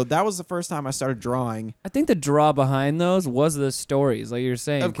 Yeah, so that was the first time I started drawing. I think the draw behind those was the stories, like you're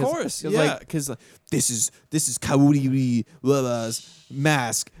saying. Of course, cause yeah, like, because this is Kauri Lala's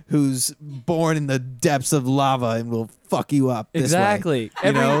mask, who's born in the depths of lava and will fuck you up. This way. exactly.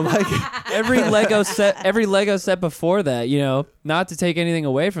 You know, like every Lego set before that, not to take anything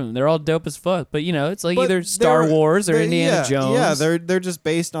away from them, they're all dope as fuck. But it's like But either Star Wars or Indiana Jones. Yeah, they're just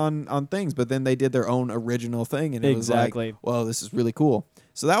based on things, but then they did their own original thing, and it Exactly. was like, well, this is really cool.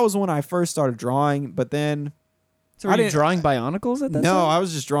 So that was when I first started drawing, but then So were you drawing Bionicles at that no, time? I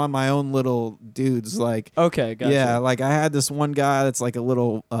was just drawing my own little dudes, like. Okay, gotcha. Yeah, like I had this one guy that's like a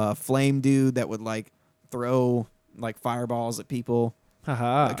little flame dude that would like throw like fireballs at people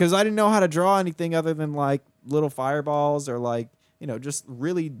Haha. because I didn't know how to draw anything other than like little fireballs or like just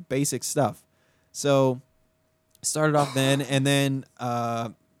really basic stuff. So started off then, and then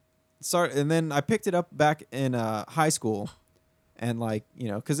I picked it up back in high school, and like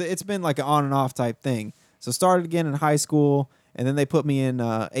because it's been like an on and off type thing. So started again in high school, and then they put me in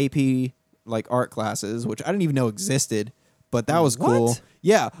AP like art classes, which I didn't even know existed, but that was cool. What?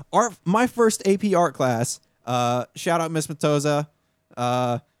 Yeah, my first AP art class. Shout out Miss Matoza.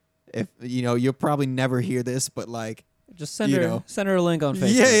 If you'll probably never hear this, but like Just send her a link on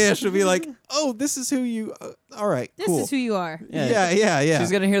Facebook. yeah, she'll be like, "Oh, this is who you." All right, This cool. is who you are. Yeah.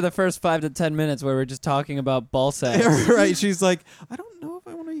 She's gonna hear the first 5 to 10 minutes where we're just talking about ball sacks. Right. She's like, I don't know if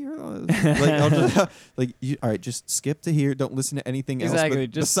I want to hear this. Like, I'll just, all right, just skip to here. Don't listen to anything else Exactly,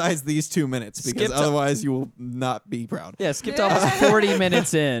 just besides these 2 minutes, because skip to- otherwise you will not be proud. Yeah, skip to almost 40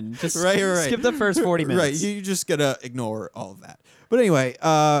 minutes in. Just Right. skip the first 40 minutes. Right. You just gotta ignore all of that. But anyway,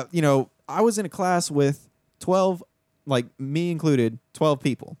 I was in a class with 12, like me included, 12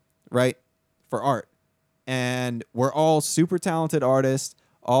 people, right, for art, and we're all super talented artists,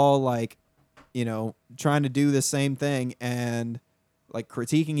 all like, trying to do the same thing, and like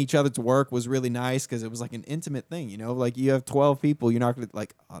critiquing each other's work was really nice because it was like an intimate thing, like you have 12 people, you're not gonna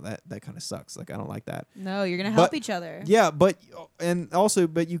like, oh, that kind of sucks, like I don't like that. No, you're gonna help But- each other. Yeah, but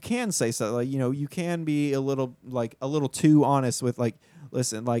you can say so, like you can be a little too honest with like,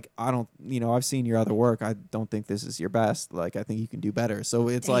 listen, like I don't, I've seen your other work, I don't think this is your best, like I think you can do better. So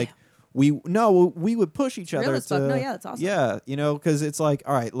it's Damn. like we would push each Real other as fuck. to No, yeah, that's awesome. yeah, because it's like,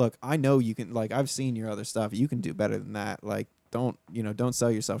 all right, look, I know you can, like I've seen your other stuff, you can do better than that, like don't sell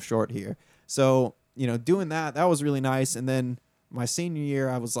yourself short here. So doing that was really nice. And then my senior year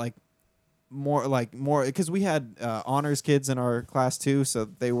I was like more because we had honors kids in our class too, so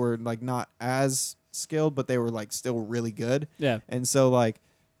they were like not as skilled, but they were like still really good. Yeah. And so like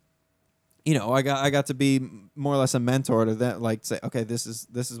I got to be more or less a mentor to them, like say, okay, this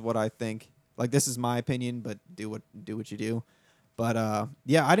is what I think, like this is my opinion, but do what you do. But I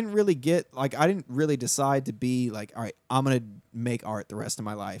didn't really decide to be like, all right, I'm gonna make art the rest of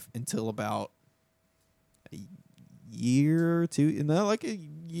my life until about a year or two, like a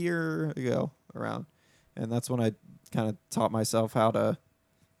year ago around, and that's when I kind of taught myself how to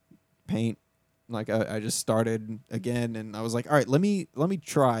paint. Like I just started again, and I was like, all right, let me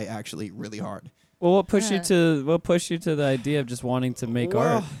try actually really hard. Well, what pushed you to the idea of just wanting to make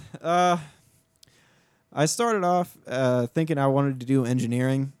art? I started off thinking I wanted to do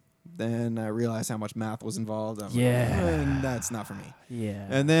engineering. Then I realized how much math was involved. That's not for me. Yeah.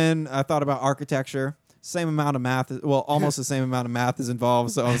 And then I thought about architecture. Same amount of math. Almost the same amount of math is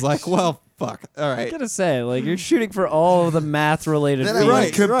involved. So I was like, well, fuck. All right. I gotta say, like you're shooting for all of the math related. Then I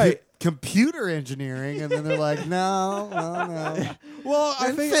fields. went Right. computer engineering, and then they're like, no. Well, I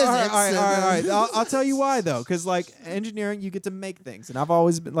And think physics, all right. and then- I'll tell you why though, because like engineering, you get to make things, and I've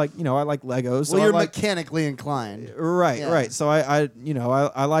always been like, I like Legos. So Well, you're I like, mechanically inclined. right, Yeah. right. So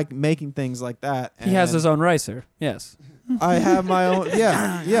I like making things like that. He has and his own ricer. Yes. I have my own.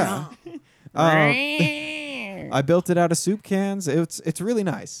 Yeah. I built it out of soup cans. It's really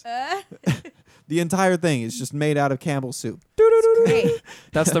nice. The entire thing is just made out of Campbell's soup. Great.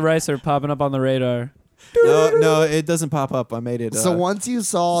 That's the ricer popping up on the radar. No, it doesn't pop up. I made it. So once you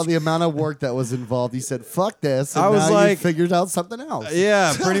saw the amount of work that was involved, you said, fuck this. And I was now like- you figured out something else.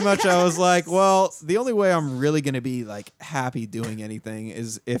 Yeah, pretty much. I was like, well, the only way I'm really gonna be like happy doing anything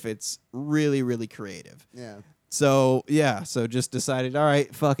is if it's really, really creative. Yeah. So just decided, all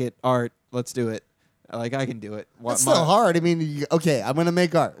right, fuck it, art, let's do it. Like I can do it. That's still hard. I mean, okay, I'm going to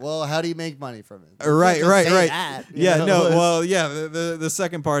make art. Well, how do you make money from it? You Right, can't just right, say right. that, you Yeah, know? no, well, yeah. The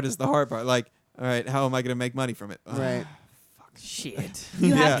second part is the hard part. Like, all right, how am I gonna make money from it? Right. Fuck. Shit.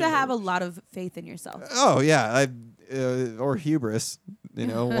 You have Yeah. to have a lot of faith in yourself. Oh yeah, or hubris,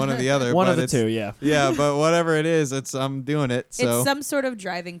 one or the other. One but of the it's- two, yeah. Yeah, but whatever it is, I'm doing it. So It's some sort of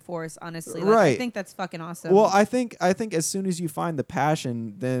driving force, honestly. Like, I Right. think that's fucking awesome. well, I think as soon as you find the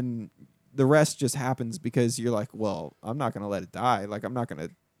passion, then the rest just happens because you're like, well, I'm not gonna let it die. Like I'm not gonna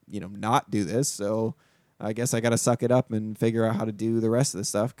not do this. So I guess I gotta suck it up and figure out how to do the rest of the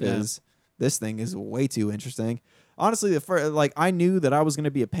stuff because this thing is way too interesting. Honestly, I knew that I was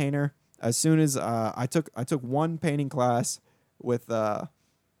gonna be a painter as soon as I took one painting class with her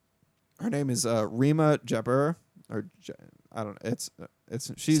name is Rima Jabber or I don't know. It's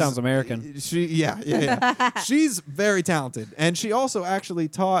she Sounds American. Yeah. She's very talented, and she also actually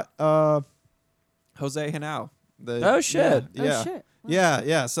taught Jose Henao. Oh, shit. Yeah. Oh, shit. Wow.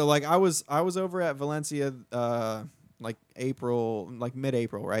 Yeah. So like I was over at Valencia like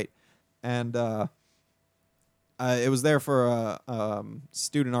mid-April, right? And it was there for a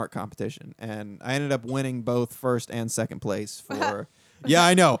student art competition, and I ended up winning both first and second place for. Yeah,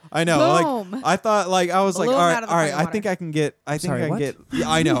 I know. Boom. Like I thought, I was like, Blew all 'em right, out of the I fucking think I can get. Sorry, what? Yeah,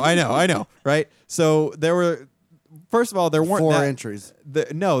 I know. Right. So there were. First of all, there weren't 4 that, entries.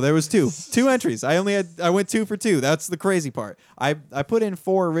 no, there was two entries. I went 2 for 2. That's the crazy part. I put in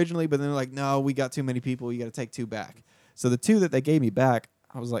 4 originally, but then they're like, no, we got too many people. You got to take 2 back. So the 2 that they gave me back,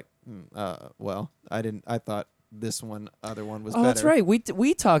 I was like, well, I didn't. I thought this other one was better. That's right.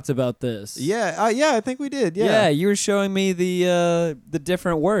 We talked about this. Yeah, I think we did. Yeah. You were showing me the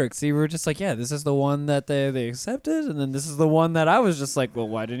different works. You were just like, yeah, this is the one that they accepted, and then this is the one that I was just like, well,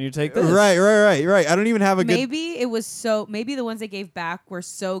 why didn't you take this? Right. I don't even have a good. Maybe maybe the ones they gave back were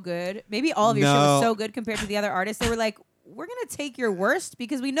so good. Maybe all of your shit was so good compared to the other artists. They were like, we're going to take your worst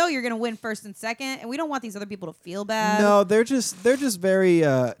because we know you're going to win first and second, and we don't want these other people to feel bad. No, they're just very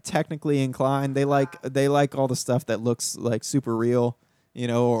technically inclined. They like all the stuff that looks like super real,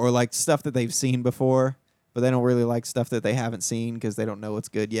 or like stuff that they've seen before, but they don't really like stuff that they haven't seen because they don't know it's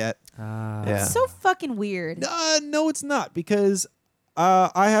good yet. Ah. Yeah. So fucking weird. No, it's not because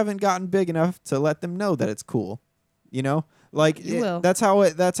I haven't gotten big enough to let them know that it's cool. Like You will. that's how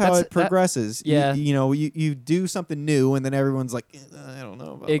it That- progresses. yeah. You do something new and then everyone's like, I don't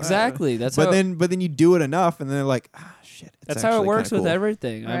know about that." Exactly. That's But how. then you do it enough and they're like, shit. It's That's how it actually works kinda with cool.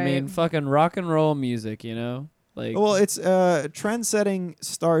 everything. I Right. mean, fucking rock and roll music. Like. Well, it's trend setting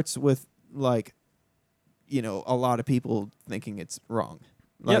starts with like, a lot of people thinking it's wrong.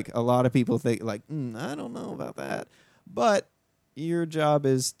 Like a lot of people think like, I don't know about that, but your job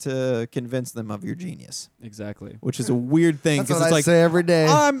is to convince them of your genius, Exactly. which is a weird thing That's because what it's I like say every day.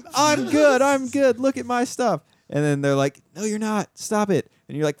 I'm good. Look at my stuff, and then they're like, no, you're not. Stop it.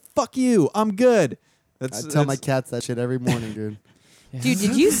 And you're like, fuck you. I'm good. I tell my cats that shit every morning, dude. Dude,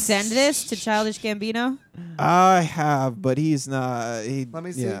 did you send this to Childish Gambino? I have, but he's not. Let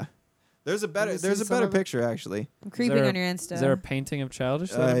me see. Yeah. There's a better. me see There's a some better of it. picture actually. I'm creeping there a- on your Insta. Is there a painting of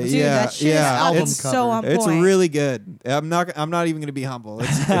Childish? Uh, that- Dude, Yeah, that shit yeah. is Album so cover. on It's point. really good. I'm not even gonna be humble.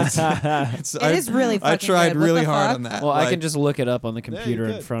 It's It is really I fucking tried good. What really the hard fuck? on that. Well, I Like, can just look it up on the you computer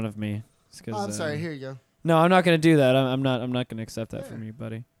in could. front of me. Just 'cause, Oh, I'm sorry. Here you go. No, I'm not gonna do that. I'm not gonna accept that from you,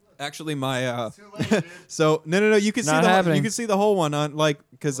 buddy. actually my so no. You can see Not the happening. you can see the whole one on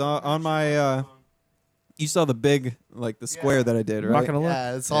because on my you saw the big the square that I did, I'm right? not gonna look.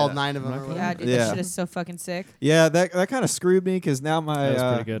 Yeah, it's all Yeah. 9 of them. or Yeah, Yeah, whatever. dude, Yeah. that shit is so fucking sick. Yeah, that kind of screwed me because now That was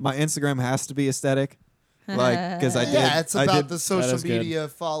pretty good. my Instagram has to be aesthetic. Like, 'cause I did- Yeah, it's I about did- the social is good. media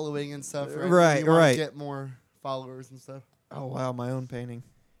following and stuff. Right. Right, You wanna right. Get more followers and stuff. Oh wow, my own painting.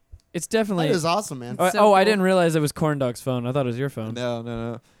 It's definitely. That is awesome, man. Oh, So oh, I cool. didn't realize it was Corn Dog's phone. I thought it was your phone.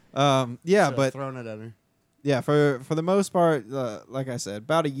 No. Yeah, Should've but thrown it at her. yeah, for the most part, like I said,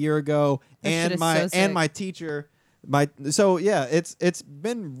 about a year ago, That shit and is my so sick. and my teacher, it's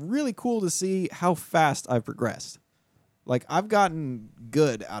been really cool to see how fast I've progressed. Like I've gotten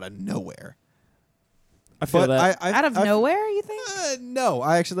good out of nowhere. I feel that. Out of nowhere, you think? No,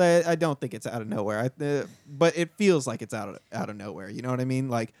 I don't think it's out of nowhere. But it feels like it's out of nowhere. You know what I mean?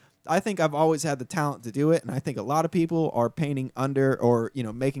 Like I think I've always had the talent to do it, and I think a lot of people are painting under or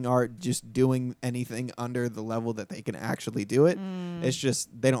making art, just doing anything under the level that they can actually do it. It's just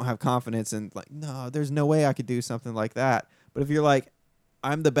they don't have confidence and like, no, there's no way I could do something like that. But if you're like,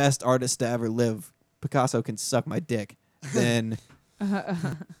 I'm the best artist to ever live, Picasso can suck my dick, then.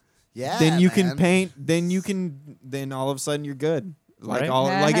 Yeah. Then you can man. paint. Then all of a sudden you're good. Like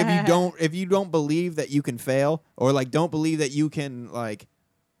Right. like if you don't believe that you can fail, or like don't believe that you can like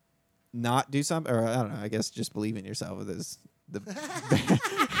not do something, or I don't know. I guess just believe in yourself is the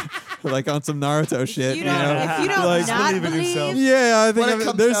like on some Naruto shit. You don't, if you don't Like, not believe in yourself. believe, Yeah, I When it think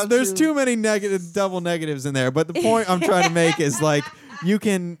comes there's down there's to- too many double negatives in there. But the point I'm trying to make is like you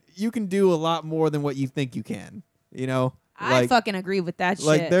can do a lot more than what you think you can. You know, I fucking agree with that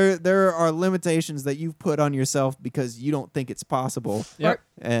like shit. there are limitations that you've put on yourself because you don't think it's possible. Yep.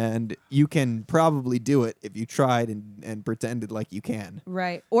 And you can probably do it if you tried and pretended like you can.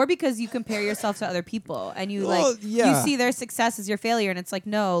 Right. Or because you compare yourself to other people and you Well, you yeah. see their success as your failure and it's like,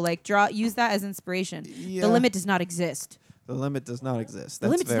 no, like use that as inspiration. Yeah. The limit does not exist. The limit does not exist. The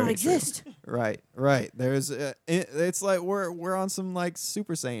That's limit does very not true. exist. Right. There's it's like we're on some like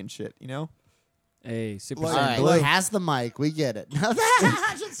Super Saiyan shit, you know? Hey, Super Like- All Saiyan right, Blue. pass the mic. We get it.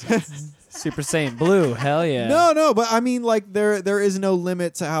 Super Saiyan Blue. Hell yeah. No, but I mean like there is no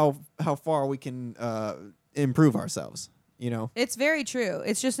limit to how far we can improve ourselves, you know? It's very true.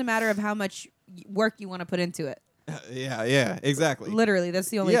 It's just a matter of how much work you want to put into it. Yeah, exactly. Literally, that's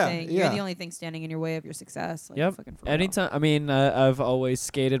the only Yeah, thing. You're yeah. the only thing standing in your way of your success. Like, Yep. fucking for real. Anytime. I mean, I've always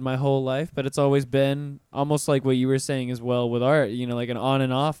skated my whole life, but it's always been almost like what you were saying as well with art. You know, like an on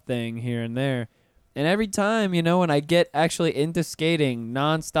and off thing here and there. And every time, you know, when I get actually into skating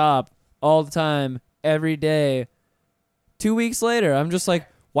nonstop, all the time, every day, 2 weeks later, I'm just like,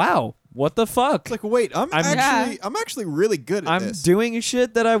 wow, what the fuck? It's like, wait, I'm actually really good at I'm this. doing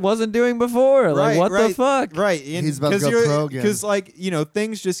shit that I wasn't doing before. Like, what the fuck? Right. He's about to go pro again. Because, like, you know,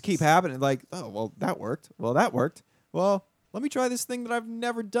 things just keep happening. Like, oh, well, that worked. Well, that worked. Well, let me try this thing that I've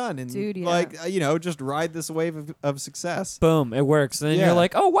never done. And, Dude, yeah. like, you know, just ride this wave of success. Boom, it works. And then Yeah. you're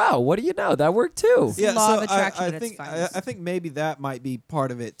like, oh, wow, what do you know? That worked too. It's the law of attraction I at its think finest. I think maybe that might be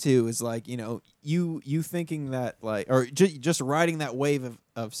part of it too. Is like, you know, you thinking that like, or just riding that wave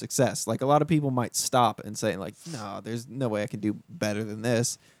of success. Like a lot of people might stop and say like, no, there's no way I can do better than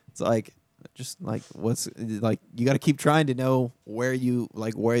this. It's like just like what's like you got to keep trying to know where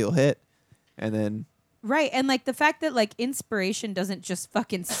you'll hit, and then. Right. And like the fact that like inspiration doesn't just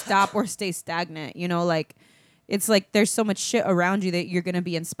fucking stop or stay stagnant, you know, like it's like there's so much shit around you that you're going to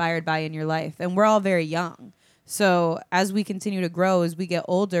be inspired by in your life. And we're all very young. So as we continue to grow, as we get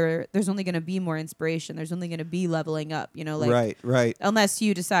older, there's only going to be more inspiration. There's only going to be leveling up, you know, like Right. unless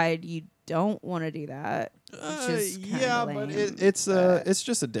you decide you don't want to do that. Which is Yeah, kinda but lame. it's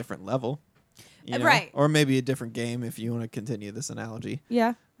just a different level. You know? Right. Or maybe a different game if you want to continue this analogy.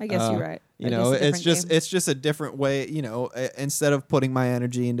 Yeah, I guess you're right. You I know, guess a different game. it's just a different way. You know, instead of putting my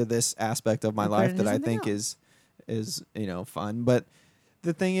energy into this aspect of my You put it life into that I something think else. is you know fun. But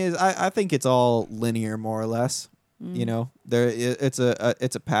the thing is, I think it's all linear more or less. Mm. You know, it's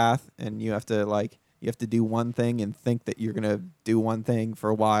a path, and you have to do one thing and think that you're gonna do one thing for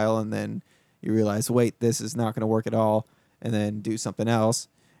a while, and then you realize, wait, this is not gonna work at all, and then do something else.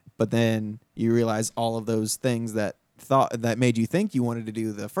 But then you realize all of those things that made you think you wanted to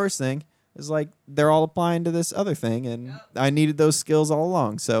do the first thing is like they're all applying to this other thing, and I needed those skills all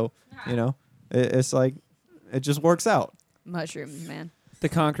along. So you know, it's like it just works out. Mushrooms, man. The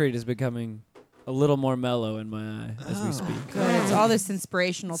concrete is becoming a little more mellow in my eye as we speak. Good. It's all this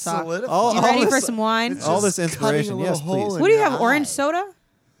inspirational talk. All- You all ready for this- some wine? It's all just this cutting a inspiration, little yes, hole please. in What do you your have? Orange eye. soda?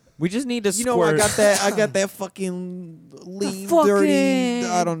 We just need to You squirt. know, I got that fucking lean, dirty.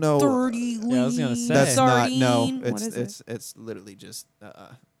 I don't know. Dirty lean. Yeah, I was gonna say. That's not sardine. no. What is it? It's literally just.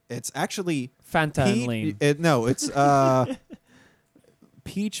 It's actually Fanta and lean. It's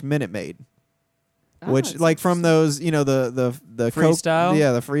peach Minute Maid, Oh, which that's like from interesting. those the Coke- Freestyle?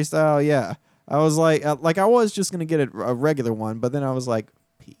 yeah, the freestyle. Yeah, I was like I was just gonna get a regular one, but then I was like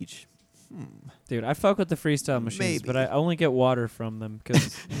peach. Dude, I fuck with the freestyle machines, Maybe. but I only get water from them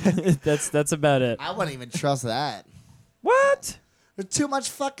because that's about it. I wouldn't even trust that. What? There's too much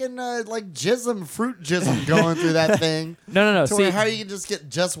fucking like fruit jism going through that thing. No. To See, where how you can just get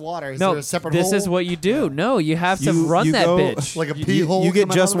just water? Is no, there a separate this hole? is what you do. No, you have to You- run you that go- bitch. like a pee hole. You get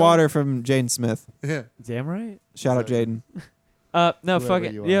coming just out of water from Jaden Smith. it? Yeah. Damn right. Shout out Jaden. No, Whoever fuck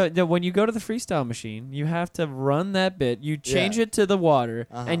it. you are. Yeah, no, when you go to the freestyle machine, you have to run that bit. You change Yeah. it to the water,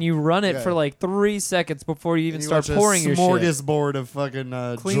 Uh-huh. and you run it Yeah. for like 3 seconds before you even And you start watch a pouring your shit. smorgasbord of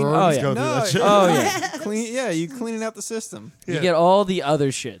fucking Clean- germs Oh, yeah. go through No, that shit. Oh yeah, You cleaning out the system. you Yeah. get all the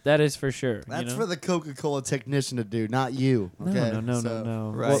other shit. That is for sure. That's you know? for the Coca-Cola technician to do, not you. Okay? No.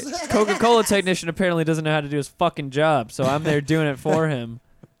 So- Right. Well, Coca-Cola technician apparently doesn't know how to do his fucking job, so I'm there doing it for him.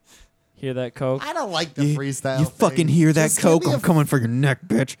 Hear that, Coke? I don't like the freestyle. You thing. fucking hear that, Just give Coke? me a I'm coming for your neck,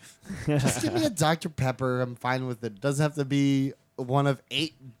 bitch. Just give me a Dr. Pepper. I'm fine with it. Doesn't have to be one of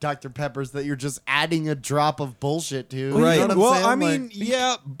 8 Dr. Peppers that you're just adding a drop of bullshit to. You know Right. what I'm Well, saying? I mean, Like,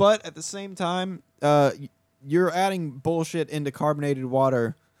 yeah, but at the same time, you're adding bullshit into carbonated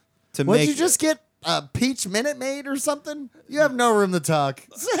water to what'd make. you just get a peach Minute Maid or something? You have no room to talk.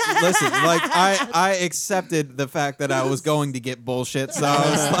 Listen, like I accepted the fact that I was going to get bullshit, so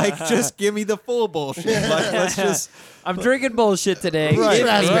I was like, just give me the full bullshit. Like, let's just I'm drinking bullshit today. Right, Give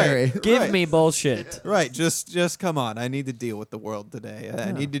raspberry. Give me bullshit. right. Just come on. I need to deal with the world today.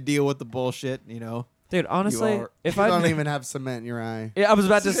 I need to deal with the bullshit. Dude, honestly, are- if You I don't even have cement in your eye. Yeah, I was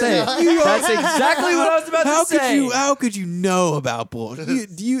about to say. That's exactly what I was about to say. How could you know about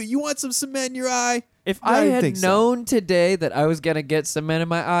bullshit? You want some cement in your eye? If I I didn't had think so. known today that I was gonna get cement in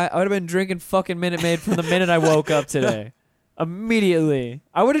my eye, I would have been drinking fucking Minute Maid from the minute I woke up today. Immediately,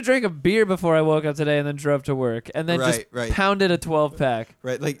 I would have drank a beer before I woke up today, and then drove to work, and then just Right. pounded a 12-pack.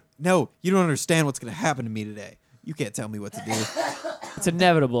 Right. Like, no, you don't understand what's gonna happen to me today. You can't tell me what to do. It's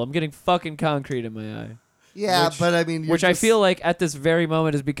inevitable. I'm getting fucking concrete in my eye, Yeah, but I mean, which I feel like at this very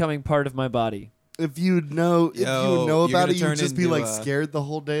moment is becoming part of my body. if you know you're about gonna it, you'd turn just be into, like scared the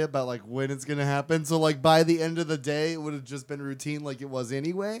whole day about like when it's gonna happen. So like by the end of the day, it would have just been routine like it was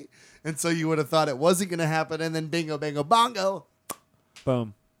anyway, and so you would have thought it wasn't gonna happen, and then bingo, bango, bongo.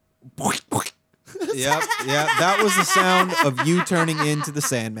 Boom. Yep. That was the sound of you turning into the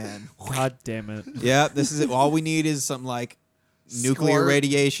Sandman. God damn it. Yeah, this is it. All we need is some like nuclear Squirt.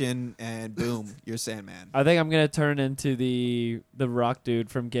 radiation, and boom, you're Sandman. I think I'm gonna turn into the rock dude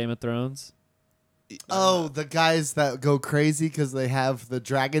from Game of Thrones. Oh, the guys that go crazy because they have the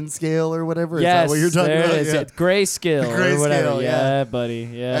dragon scale or whatever. Is Yes, that what you're talking there about? it is. Yeah. Grayscale or whatever. Grayscale, Yeah, yeah. buddy.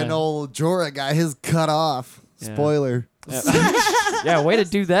 Yeah. And old Jorah got his cut off. Yeah. Spoiler. Yeah, way to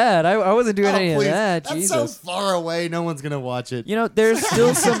do that. I wasn't doing any please. of that. That's Jesus. so far away. No one's gonna watch it. You know, there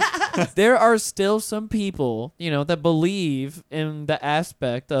are still some people, that believe in the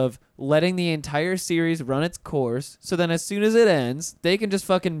aspect of letting the entire series run its course, so then as soon as it ends, they can just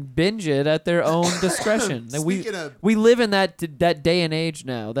fucking binge it at their own discretion. And Speaking of- we live in that day and age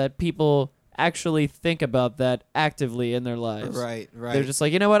now that people actually think about that actively in their lives. Right. They're just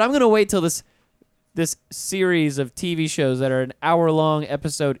like, you know what? I'm going to wait till this series of TV shows that are an hour-long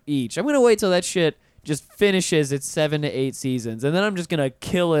episode each. I'm going to wait till that shit just finishes its 7 to 8 seasons, and then I'm just going to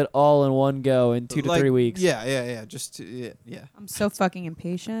kill it all in one go in 2 to 3 weeks. Yeah. Yeah. I'm so fucking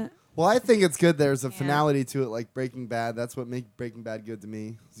impatient. Well, I think it's good. There's a Yeah. finality to it, like Breaking Bad. That's what made Breaking Bad good to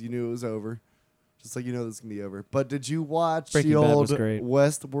me. 'Cause you knew it was over, just like you know this can be over. But did you watch Breaking the Bad old was great.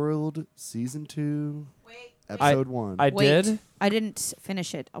 Westworld season 2, Wait. episode 1? I did. I didn't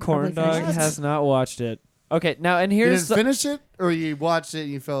finish it. I'll Corn probably finish Dog it. has not watched it. Okay, now, and you here's... didn't finish it, or you watched it and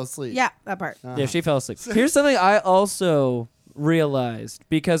you fell asleep? Yeah, that part. Yeah, she fell asleep. Here's something I also realized,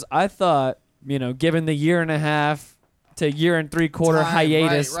 because I thought, given the 1.5 to 1.75 Time,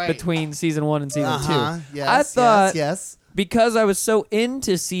 hiatus right. between season 1 and season 2, Yes, I thought yes. because I was so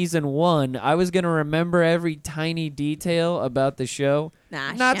into season 1, I was going to remember every tiny detail about the show.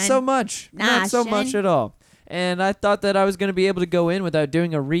 Nah, Not Shen. so much. Nah, Not so Shen. much at all. And I thought that I was going to be able to go in without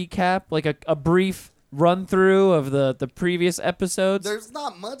doing a recap, like a brief run through of the previous episodes. There's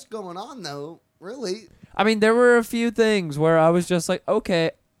not much going on though, really. I mean, there were a few things where I was just like,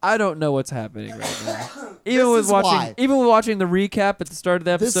 okay, I don't know what's happening right now. Even This with is watching, why. even with watching the recap at the start of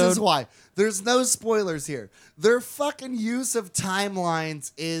the This episode. is why. There's no spoilers here. Their fucking use of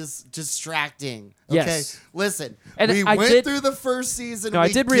timelines is distracting. Okay, Yes. listen. And we I went did- through the first season. No, we I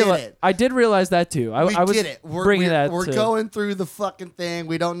did get realize. it. I did realize that too. I was get it. bringing that. We're to, going through the fucking thing.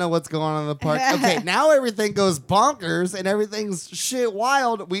 We don't know what's going on in the park. Okay, now everything goes bonkers and everything's shit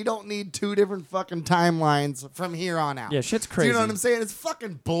wild. We don't need 2 different fucking timelines from here on out. Yeah, shit's Do crazy. you know what I'm saying? It's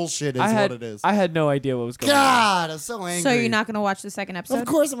fucking bullshit. Is I had. what it is. I had no idea what was going on. God, I'm so angry. So you're not going to watch the second episode? Of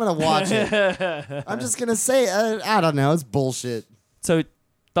course, I'm gonna watch it. I'm just gonna say, I don't know. It's bullshit. So,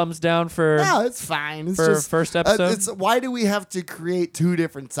 thumbs down for. No, it's fine. It's for just first episode? It's why do we have to create 2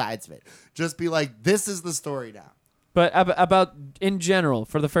 different sides of it? Just be like, this is the story now. But about in general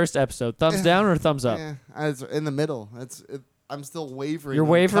for the first episode, thumbs down or thumbs up? Yeah, it's in the middle. I'm still wavering. You're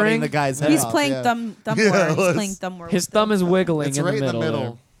on wavering? cutting the guy's head He's off, playing yeah. thumb Yeah, war. He's let's- playing thumb war. His with thumb is wiggling It's in right the middle. there.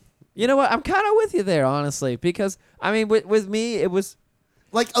 middle. You know what? I'm kind of with you there, honestly, because I mean, with me, it was.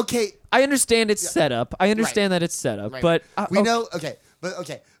 Like, okay, I understand it's set up. I understand that it's set up, right. but we okay. know. Okay, but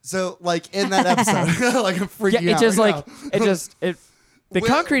okay. So, like in that episode, like I'm freaking Yeah, it out just right like now. it just it. The Where-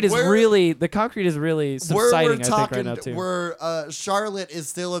 concrete is where- really Where subsiding. we're I think talking, right now too. where Charlotte is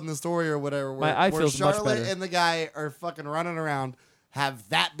still in the story or whatever. Where, My eye where feels much Charlotte better. and the guy are fucking running around. Have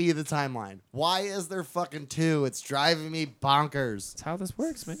that be the timeline. Why is there fucking 2? It's driving me bonkers. That's how this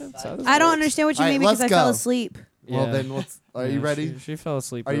works, man. That's how this I don't works. understand what you All right, mean because I let's fell go. asleep. Well, Yeah. then are you Yeah, ready? She fell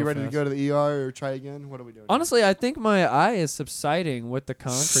asleep. Are you real ready fast. to go to the ER or try again? What are we doing? Honestly, I think my eye is subsiding with the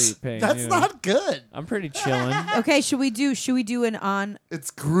concrete pain. That's you know. not good. I'm pretty chilling. Okay, should we do an on? It's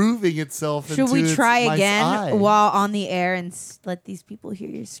grooving itself Should into we its try nice again eye. while on the air and let these people hear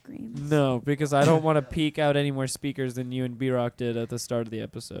your screams? No, because I don't want to peek out any more speakers than you and B-Rock did at the start of the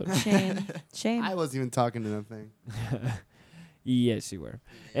episode. Shame, shame. I wasn't even talking to that thing. Yes, you were.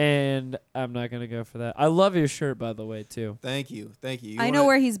 And I'm not going to go for that. I love your shirt, by the way, too. Thank you. You I know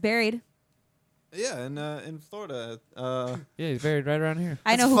where he's buried. Yeah, in Florida. Yeah, he's buried right around here.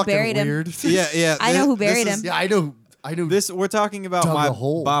 I know That's who fucking buried him. weird. yeah. I know who this buried is- him. Yeah, I know. This we're talking about Dug my a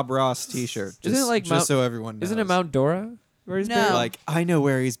hole. Bob Ross T-shirt. Isn't it like just Mount- so everyone knows? Isn't it Mount Dora where he's No. buried? Like I know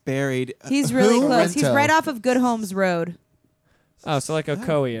where he's buried. He's really Who? close. He's Sorrento. right off of Good Homes Road. Oh, so like a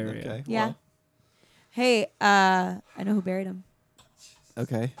Coe area. Okay. Yeah. well, Hey, I know who buried him.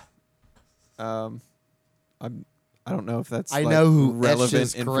 okay. I don't know if that's I like, know who relevant etched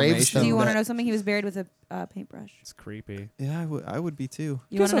his information. gravestone. Do you want to that- know something? He was buried with a paintbrush. It's creepy. Yeah, I would be too.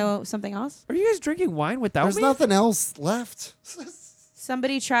 You want Guess to know something else? Are you guys drinking wine without There's me? nothing else left. You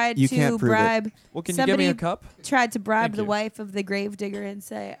Somebody tried can't to prove it. bribe. Well, can you give me a somebody- cup? Tried to bribe Thank the you. wife of the grave digger and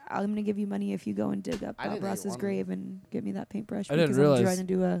say, "I'm going to give you money if you go and dig up I Bob didn't know you Ross's wanted grave and give me that paintbrush I didn't because realize- I'm trying to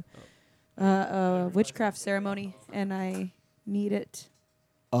do a witchcraft ceremony and I need it."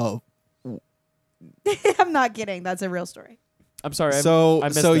 Oh, I'm not kidding. That's a real story. I'm sorry. I so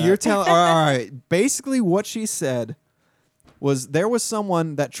missed so that. you're telling? All right. Basically, what she said was there was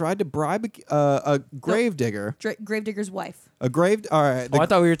someone that tried to bribe a grave digger. Grave digger's wife. A grave. All right. Oh, I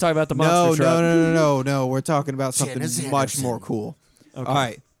thought we were talking about the no, monster truck. no. We're talking about something Janice much Anderson. more cool. Okay. All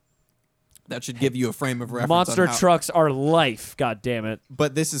right. That should give you a frame of reference. Monster on how- trucks are life. God damn it!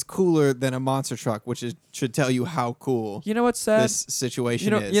 But this is cooler than a monster truck, which should tell you how cool You know what's sad? this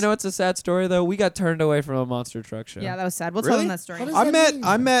situation is. You know what's a sad story though? We got turned away from a monster truck show. Yeah, that was sad. We'll tell Really? them that story. What is I that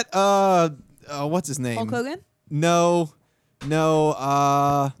met mean? what's his name? Hulk Hogan? No,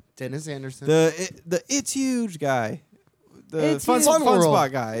 Dennis Anderson. the It's Huge guy, the It's fun, Huge. fun World.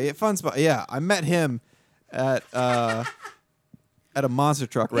 spot guy, fun spot. Yeah, I met him at a monster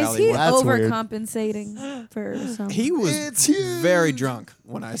truck Is rally. he one- That's weird. overcompensating for something? He was It's huge. very drunk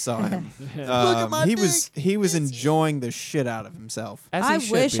when I saw him. Look at my he dick. was enjoying the shit out of himself. As he I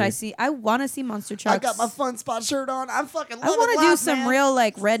should wish be. I want to see monster trucks. I got my fun spot shirt on. I'm fucking I want want to do some real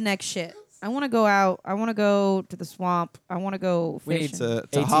like redneck shit. I want to go out. I want to go to the swamp. I want to go We need fishing. To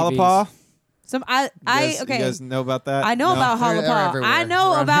ATVs. Halapaw. Some You okay. guys know about that? I know No? about They're Halapaw. everywhere I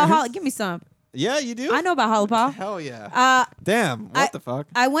know around about here. Give me some. Yeah, you do. I know about Halapaw. Hell yeah. Damn. What I- the fuck?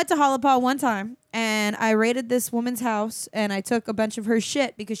 I went to Halapaw one time and I raided this woman's house and I took a bunch of her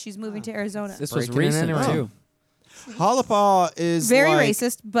shit because she's moving to Arizona. This was Breaking and recent entering. too. Halapaw is Very like,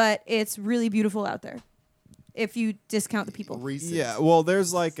 racist, but it's really beautiful out there. If you discount the people. Yeah. Well,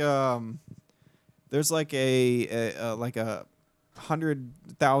 there's like a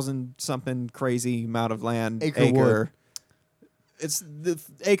 100,000 something crazy amount of land. Acre wood. It's the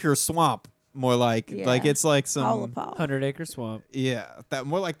acre swamp. More like Yeah. it's like some. Halapaw. 100-acre swamp. Yeah. That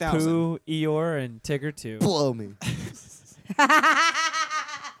more like thousand. Pooh, Eeyore, and Tigger too. Blow me.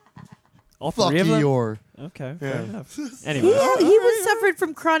 All Fuck three of them. your. Okay, Yeah. fair enough. Anyway, He was suffered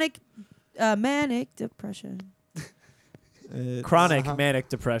from chronic manic depression. chronic Uh-huh. manic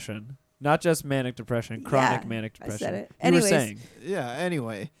depression, not just manic depression. Chronic Yeah, manic I depression. said it. You were Anyways. saying. Yeah.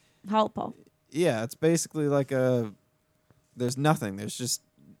 Anyway. Halapaw. Yeah. It's basically like a. There's nothing. There's just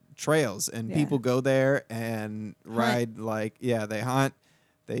trails, and Yeah. people go there and ride they hunt.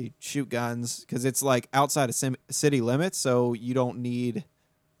 They shoot guns because it's like outside of city limits, so you don't need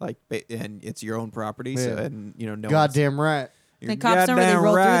and it's your own property. So Yeah. and no one's- Goddamn right. you're And cops don't really goddamn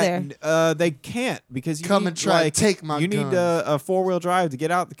roll through right. there. They can't because you Come need, and try to like, take my You need guns. a 4-wheel drive to get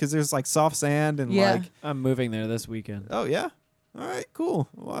out because there's like soft sand and Yeah. like. I'm moving there this weekend. Oh yeah. All right. Cool.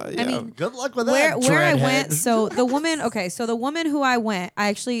 Well, yeah. I mean, Good luck with where that. I dreadhead. went, so the woman who I went, I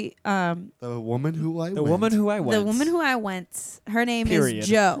actually The woman who I The went. woman who I went. the woman who I went, her name Period. is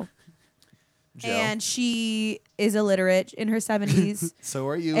Joe. Joe. And she is illiterate in her 70s. So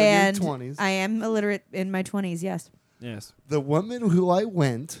are you and in your 20s. I am illiterate in my 20s, yes. Yes. The woman who I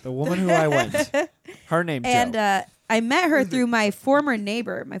went. The woman who I went. Her name And Joe. I met her through my former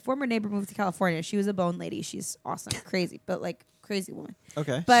neighbor. My former neighbor moved to California. She was a bone lady. She's awesome, crazy, but like crazy woman.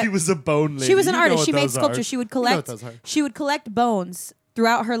 Okay. But She was a bone lady. she was an You know artist. what She made those are. sculptures. She would You know what collect. those are. She would collect bones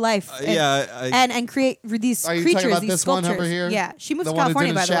throughout her life. and, yeah. and create these Are you creatures, talking about these this one sculptures. over here? Yeah, she moved The to one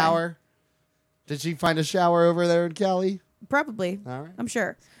California, that's by in a the way. shower. Did she find a shower over there in Cali? Probably. All right. I'm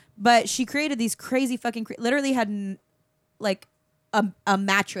sure. But she created these crazy fucking literally had like a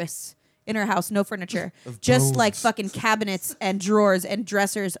mattress in her house, no furniture, just like fucking cabinets and drawers and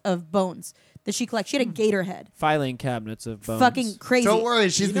dressers of bones that she collects. She had a gator head. Filing cabinets of bones. Fucking crazy. Don't worry,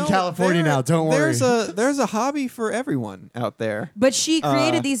 she's in California now. Don't worry. There's a hobby for everyone out there. But she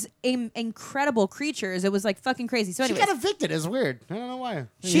created these incredible creatures. It was like fucking crazy. So She anyway, got evicted. It's weird. I don't know why.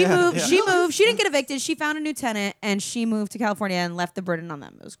 she moved. She moved. She didn't get evicted. She found a new tenant and she moved to California and left the burden on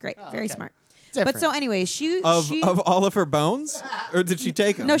them. It was great. Very okay. smart. Different. But so anyway, she Of all of her bones, or did she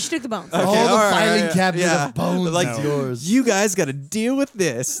take them? no, she took the bones. Okay, all the all right, filing yeah, cabinet yeah. of bones Like, is yours. You guys got to deal with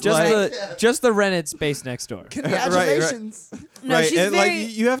this. Just the rented space next door. Congratulations. No, right, she's and very like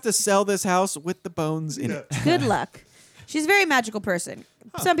you have to sell this house with the bones in it. good luck. She's a very magical person.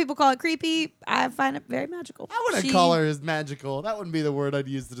 Some people call it creepy. I find it very magical. I wouldn't call her as magical. That wouldn't be the word I'd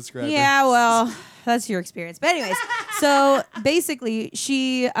use to describe her. Yeah, well, that's your experience. But anyways, so basically,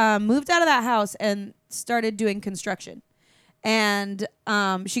 she moved out of that house and started doing construction. And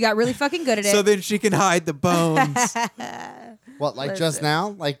she got really fucking good at it. So then she can hide the bones. What, like just Listen. now?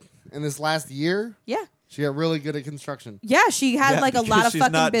 Like in this last year? Yeah. She got really good at construction. Yeah, she had like a lot of she's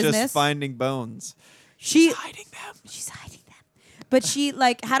fucking not business. just finding bones. She's Hiding them. She's hiding them. But she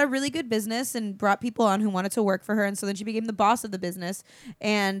like had a really good business and brought people on who wanted to work for her, and so then she became the boss of the business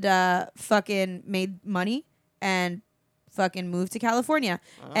and fucking made money and fucking moved to California.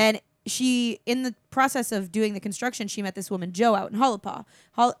 And she, in the process of doing the construction, she met this woman Joe out in Hollipaw.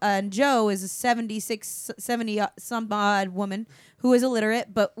 And Joe is a 70 some odd woman who is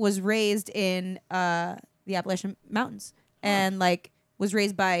illiterate but was raised in the Appalachian Mountains and like was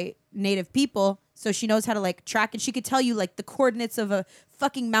raised by native people. So she knows how to like track, and she could tell you like the coordinates of a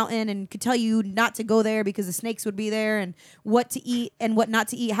fucking mountain and could tell you not to go there because the snakes would be there and what to eat and what not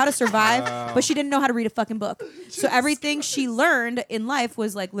to eat, how to survive. But she didn't know how to read a fucking book. So everything she learned in life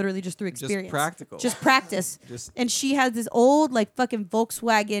was like literally just through experience. Just practical. Just practice. Just- And she had this old like fucking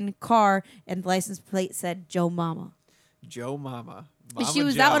Volkswagen car and the license plate said Joe Mama. Joe Mama. And she Mama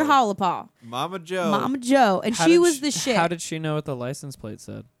was Joe. out in Hollipaw. Mama Joe. Mama Joe. And How she did was the shit. How did she know what the license plate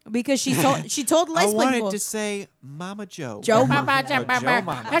said? Because she told the I license plate wanted people. to say Mama Joe. Joe Or Mama. Joe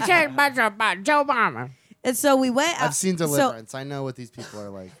Mama. Joe Mama. And so we went out. I've seen so- Deliverance. I know what these people are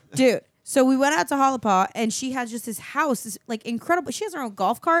like. Dude, so we went out to Hollipaw, and she has just this house, this like incredible. She has her own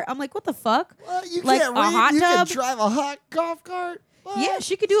golf cart. I'm like, what the fuck? Well, you Like can't a read. hot You tub? can drive a hot golf cart. What? Yeah,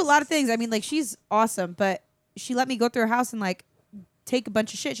 she could do a lot of things. I mean, like she's awesome, but she let me go through her house and like take a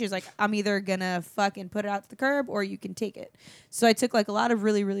bunch of shit. She was like, I'm either gonna fucking put it out to the curb or you can take it. So I took like a lot of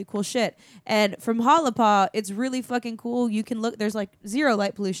really, really cool shit. And from Hollipaw, it's really fucking cool. You can look, there's like zero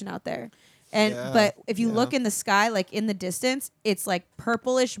light pollution out there. And Yeah, but if you yeah. look in the sky, like in the distance, it's like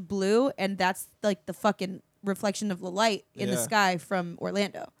purplish blue, and that's like the fucking reflection of the light in the Yeah. sky from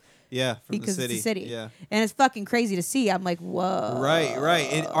Orlando. Yeah, from Because the city. it's the city. Yeah. And it's fucking crazy to see. I'm like, whoa. Right, right.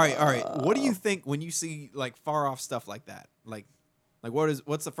 And, all right. What do you think when you see like far off stuff like that? Like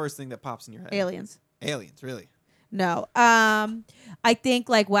what's the first thing that pops in your head? Aliens. Aliens, really? No. I think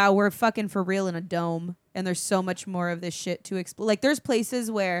like, wow, we're fucking for real in a dome, and there's so much more of this shit to explore. Like, there's places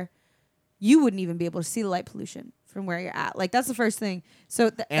where you wouldn't even be able to see the light pollution from where you're at. Like, that's the first thing.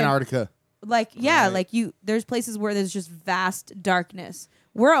 So Antarctica. like, yeah, Right. like there's places where there's just vast darkness.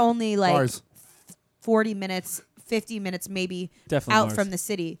 We're only like Mars. 40 minutes, 50 minutes maybe Definitely out Mars. from the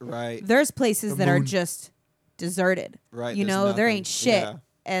city. Right. There's places The that are moon. just deserted. Right, You there's know, there nothing. ain't shit. Yeah.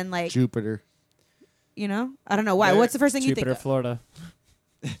 And like, Jupiter. you know, I don't know why. There- What's the first thing you Jupiter, think of? Florida.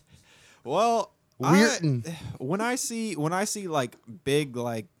 Well, Weird. when I see like big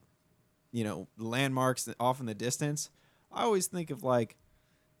like landmarks off in the distance, I always think of like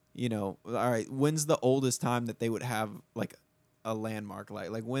all right, when's the oldest time that they would have like a landmark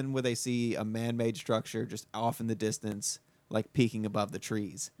like when would they see a man-made structure just off in the distance like peeking above the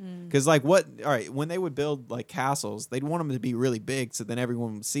trees? Because like all right, when they would build like castles, they'd want them to be really big so then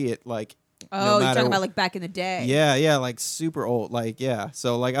everyone would see it like Oh, no you're matter talking about like back in the day. yeah, like super old. Like, yeah.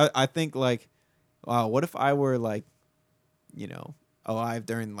 So like I think like, wow, what if I were like, alive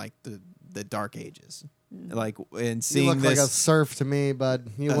during like the dark ages? Like and You seeing look this like a serf to me,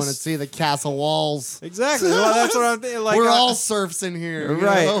 bud. You A want to s- see the castle walls. Exactly. Well, that's what I'm thinking. Like We're all serfs in here. you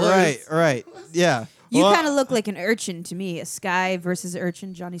right, know? Like, right. Yeah. You Well, kind of look like an urchin to me. A sky versus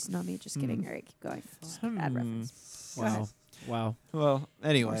urchin. Johnny Tsunami. Just kidding. All right, keep going. Bad reference. Go ahead. Wow. Well,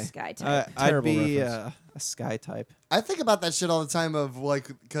 anyway, sky type. I'd Terrible be reference. a sky type. I think about that shit all the time of like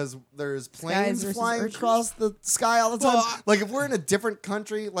because there's planes versus flying urchins? across the sky all the time. Well, like if we're in a different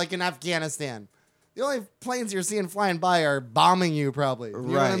country, like in Afghanistan, the only planes you're seeing flying by are bombing you probably. You know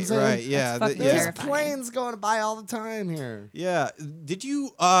what I'm Right, saying? right. Yeah, fucking yeah. There's terrifying. planes going by all the time here. Yeah. Did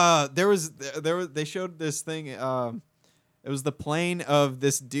you? There was. They showed this thing. It was the plane of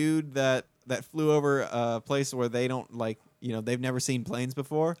this dude that flew over a place where they don't they've never seen planes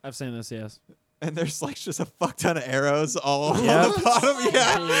before. I've seen this, yes. And there's like just a fuck ton of arrows all on Yep. the bottom.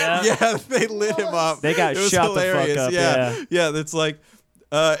 Yeah, they lit him up. They got It was shot hilarious. the fuck up. Yeah, that's like,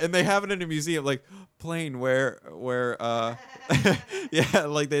 and they have it in a museum, like plane where, yeah,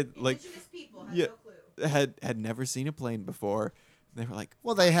 like they yeah had never seen a plane before. They were like,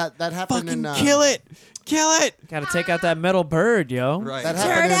 Well, they had that happened fucking in kill it. Gotta take out that metal bird, yo. Right. That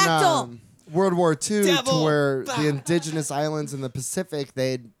happened in Pterodactyl. World War II, Devil. to where the indigenous islands in the Pacific,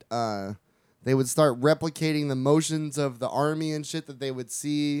 they would start replicating the motions of the army and shit that they would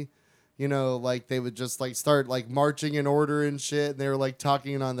see. You know, like they would just like start like marching in order and shit. And they were like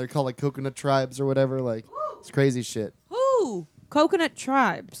talking on, they're called like coconut tribes or whatever. Like it's crazy shit. Ooh, coconut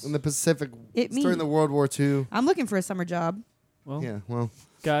tribes. In the Pacific, It during the World War II. I'm looking for a summer job. Well, Yeah, well,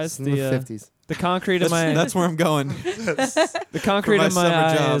 guys, in the the 50s. the concrete in my That's where I'm going. the concrete my in my summer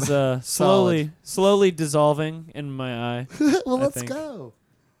eye job. is slowly dissolving in my eye. Well, I let's think. go.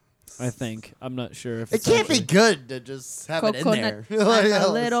 I think. I'm not sure if It it's can't be actually- good to just have it in Coconut. there. I'm a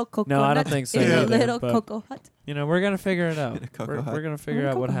little coconut. No, I don't think so in a either, little but- cocoa hut. You know, we're gonna figure it out. In a cocoa We're, hut. we're gonna figure In a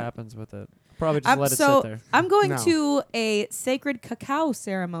out what cocoa hut. happens with it. Probably just let it So sit there. I'm going No. to a sacred cacao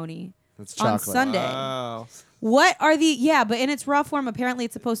ceremony It's on chocolate. Sunday. Wow. What are but in its raw form, apparently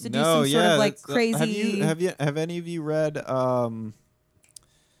it's supposed to do some sort of like crazy. Have any of you read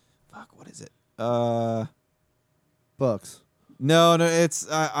fuck, what is it? Books. No, it's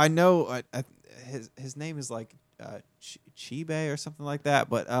I know his name is like Chibe or something like that,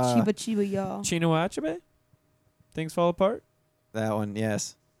 but Chiba y'all. Chino Achebe? Things fall apart? that one,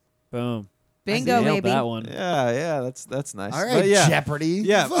 yes. Boom. Bingo, Nailed baby. that one. Yeah, that's nice. All But right, yeah. Jeopardy.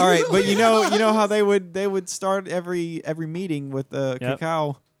 Yeah, all right, but you know how they would start every meeting with the Yep.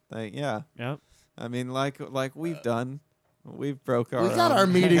 cacao thing. Yeah, Yep. I mean like we've done, we've broke our. We got own our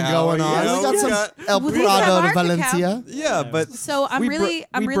meeting cacao, going on. you know? We got some El We have Prado our de cacao. Valencia. Yeah, but So I'm we really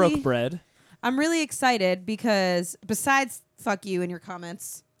broke bread. I'm really excited because besides fuck you and your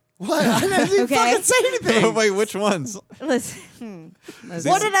comments. What? I didn't even Okay. fucking say anything. wait, which ones? Listen.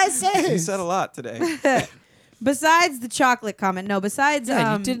 What did I say? You said a lot today. Besides the chocolate comment, no. Besides,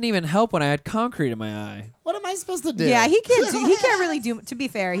 Yeah, you didn't even help when I had concrete in my eye. What am I supposed to do? Yeah, he can't. He can't really do. To be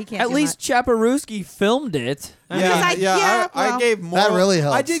fair, he can't. At do least Chaparuski filmed it. yeah, I well. gave moral. That really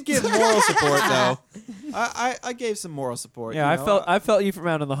helps. I did give moral support though. I gave some moral support. Yeah, you know? I felt you from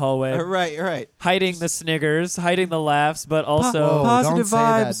out in the hallway, right. hiding the sniggers, hiding the laughs, but also Whoa, Positive don't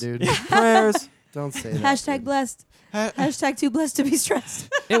vibes. say that, dude. Prayers. Don't say that. Hashtag dude. blessed. Hashtag too blessed to be stressed.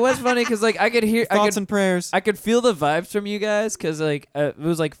 it was funny because like I could hear, Thoughts and prayers. I could feel the vibes from you guys because like it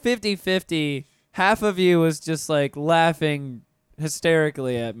was like 50-50. Half of you was just like laughing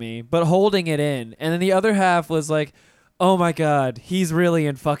hysterically at me, but holding it in, and then the other half was like, "Oh my god, he's really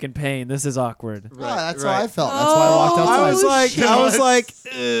in fucking pain. This is awkward." Oh, that's right. how I felt. That's why I walked Oh, outside. I was like,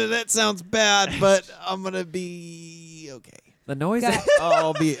 that sounds bad, but I'm gonna be okay. The noise. Guys-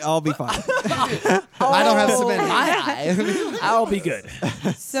 I'll be fine. I don't have cement in my eye. I'll be good.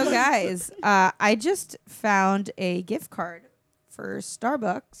 So, guys, I just found a gift card for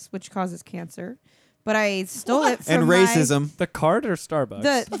Starbucks, which causes cancer, but I stole it from And racism. The card or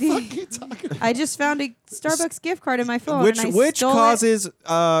Starbucks? I just found a Starbucks gift card in my phone. Which and I which stole causes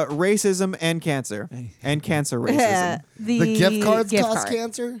racism and cancer racism. The gift cards gift cause card.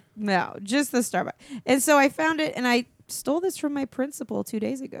 cancer? No, just the Starbucks. And so I found it, and I stole this from my principal 2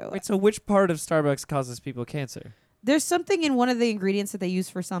 days ago. Wait, so which part of Starbucks causes people cancer? There's something in one of the ingredients that they use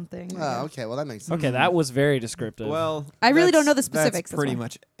for something. Oh, okay. Well, that makes sense. Okay, that was very descriptive. Well, I really that's- don't know the specifics, That's that's pretty why.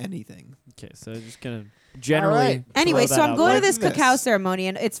 much anything. okay, so just gonna generally. right. Anyway, throw so that I'm out going there. to this Like cacao this. ceremony,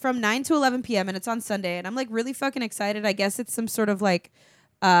 and it's from 9 to 11 p.m., and it's on Sunday, and I'm like really fucking excited. I guess it's some sort of like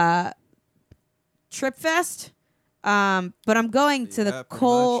trip fest. But I'm going to Yeah, the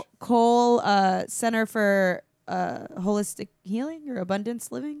pretty Cole Center for Holistic Healing or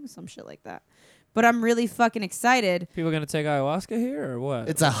Abundance Living, some shit like that. But I'm really fucking excited. People gonna take ayahuasca here or what?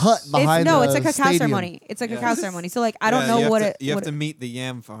 It's a hut behind the It's a cacao stadium. ceremony. It's a Yeah. cacao ceremony. So like I don't Yeah, know you have what to, it. You what have to it- meet the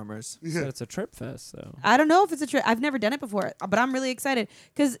yam farmers. So it's a trip fest, though. I don't know if it's a trip. I've never done it before, but I'm really excited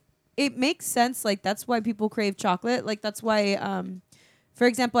because it makes sense. Like that's why people crave chocolate. Like that's why, for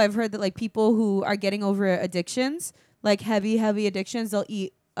example, I've heard that like people who are getting over addictions, like heavy addictions, they'll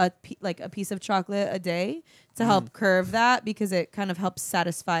eat a piece of chocolate a day to help curb that because it kind of helps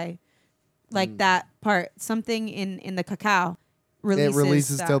satisfy like that part. Something in the cacao It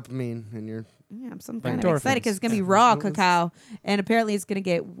releases that. dopamine in your I'm kind of Endorphins. excited because it's gonna be raw cacao, and apparently it's gonna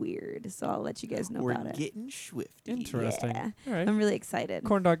get weird. So I'll let you guys know about it. getting swifty. Interesting. Yeah. All right. I'm really excited.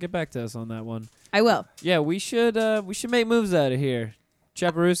 Corn Dog, get back to us on that one. I will. Yeah, we should make moves out of here.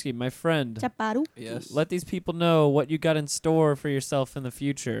 Chaparuski, my friend. Chaparu. Yes. Let these people know what you got in store for yourself in the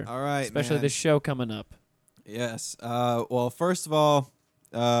future. All right, Especially man. this show coming up. Yes. Well, first of all,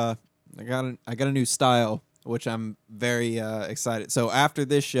 I got a new style, which I'm very excited. So after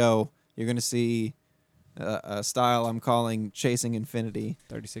this show, you're gonna see a style I'm calling Chasing Infinity.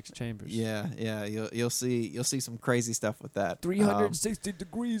 36 chambers. Yeah. You'll see some crazy stuff with that. 360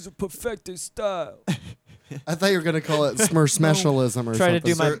 degrees of perfected style. I thought you were gonna call it Smurfmeshalism or Try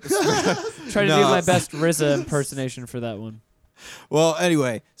to something. do my best RZA impersonation for that one. Well,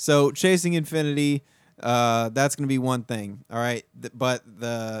 anyway, so Chasing Infinity, that's gonna be one thing. All right, but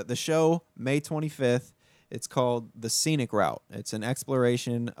the show May 25th. It's called The Scenic Route. It's an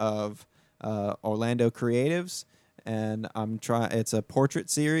exploration of Orlando creatives, and it's a portrait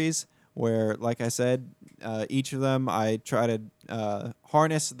series where, like I said, each of them I try to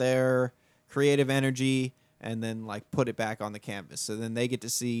harness their creative energy and then like put it back on the canvas. So then they get to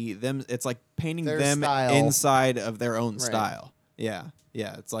see them. It's like painting Their them style. inside of their own Right. style. Yeah.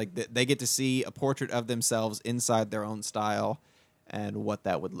 It's like they get to see a portrait of themselves inside their own style and what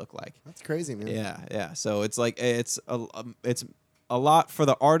that would look like. That's crazy, man. Yeah. So it's like it's a lot for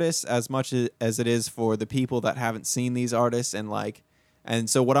the artists as much as it is for the people that haven't seen these artists, and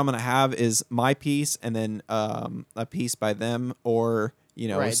so what I'm gonna have is my piece and then a piece by them, or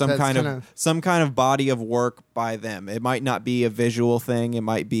Right, some that's kind of body of work by them. It might not be a visual thing. It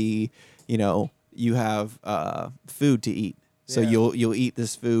might be you have food to eat, so Yeah. you'll eat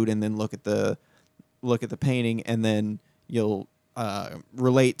this food and then look at the painting, and then you'll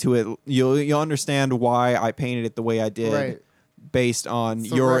relate to it. You'll understand why I painted it the way I did, Right. based on It's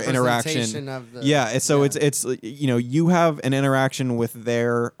the your representation interaction. of the- Yeah, so yeah. it's you have an interaction with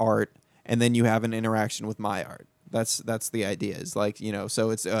their art, and then you have an interaction with my art. That's the idea. Is like so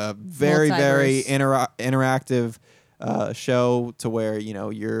it's a very very interactive show to where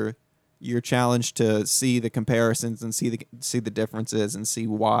you're challenged to see the comparisons and see the differences and see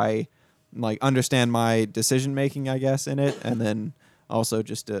why, like understand my decision making, I guess, in it, and then also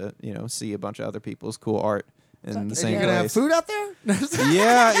just to see a bunch of other people's cool art in the And same you're gonna have place. food out there?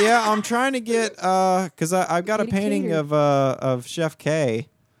 Yeah. I'm trying to get because I've got a Get it painting catered. of Chef K.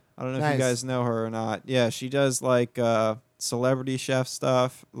 I don't know if Nice. you guys know her or not. Yeah, she does like celebrity chef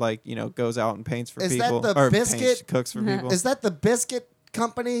stuff. Like goes out and paints for Is that people. the or biscuit- cooks for people. Is that the biscuit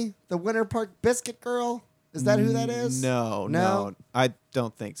company, the Winter Park Biscuit Girl? Is that who that is? No, I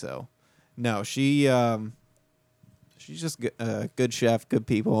don't think so. No, she's just good chef, good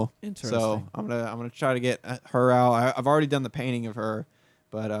people. Interesting. So I'm gonna try to get her out. I've already done the painting of her,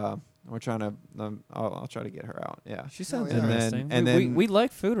 but we're trying to. I'll try to get her out. Yeah. She sounds yeah. interesting. And we then- we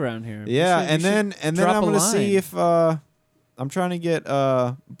like food around here. Yeah, We and should then drop I'm a gonna see line. if I'm trying to get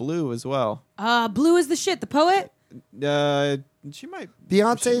Blue as well. Blue is the shit. The poet. She might.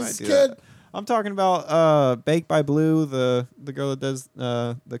 Beyonce's do kid? that. I'm talking about Baked by Blue, the girl that does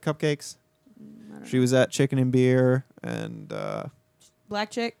the cupcakes. She was at Chicken and Beer, and Black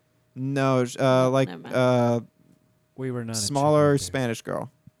chick. no, like Never mind. we were not smaller at Chicken Spanish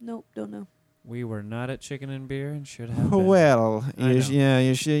girl. Nope. Don't know. and Beer. We were not at Chicken and Beer and should have been. Well, I know.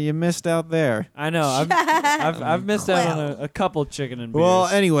 you missed out there. I know. I've missed out on a couple Chicken and Beers. Well,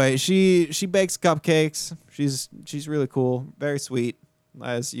 anyway, she bakes cupcakes. She's really cool, very sweet,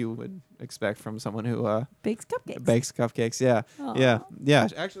 as you would expect from someone who Bakes cupcakes. bakes cupcakes. Yeah, Aw. yeah.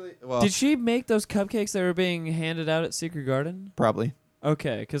 Actually, well, did she make those cupcakes that were being handed out at Secret Garden? probably.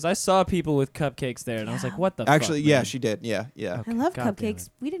 Okay, because I saw people with cupcakes there, and I was like, "What the?" Actually, fuck, yeah, man? she did. Yeah. I love God damn cupcakes. it.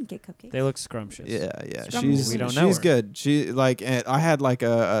 We didn't get cupcakes. They look scrumptious. Yeah. Scrumptious. She's We don't know she's her. good. She like I had like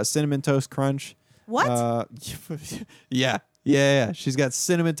a cinnamon toast crunch. What? Yeah. She's got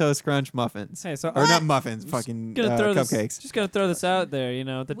cinnamon toast crunch muffins. Hey, so Or not muffins, fucking gonna throw cupcakes. Just gonna throw this out there.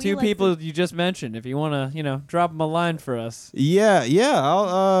 The We two like people you just mentioned. If you wanna, drop them a line for us. Yeah.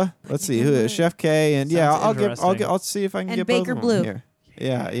 I'll let's see who Chef K and Sounds I'll see if I can And get Baker both of them Blue. here.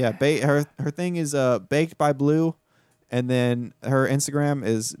 Yeah. Her thing is Baked by Blue, and then her Instagram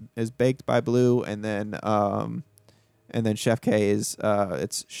is Baked by Blue, and then Chef K is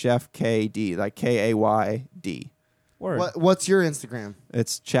it's Chef KD, like KAYD. Word. What's your Instagram?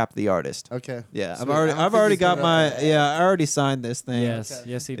 It's Chap the Artist. Okay. Yeah, Sweet. I've already got my I already signed this thing. Yes.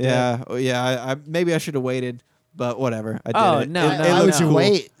 Okay. Yes, he did. Yeah. I maybe I should have waited, but whatever. I did Oh, it. no, It no, Why no. would you cool.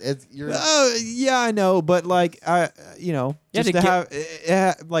 wait? You're Oh yeah, I know, but like Yeah, just to to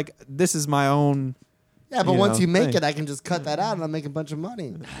have like this is my own Yeah, but once you make thing. it, I can just cut that out and I'll make a bunch of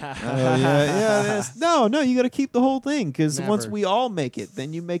money. No, you got to keep the whole thing because once Never. we all make it,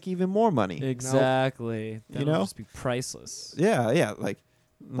 then you make even more money. Exactly. You That'll know? just be priceless. Yeah,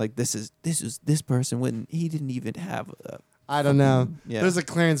 like this person wouldn't. He didn't even have a. I don't know. Yeah. There's a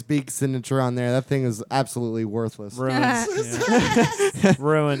Clarence Beak signature on there. That thing is absolutely worthless. Ruined. Yeah.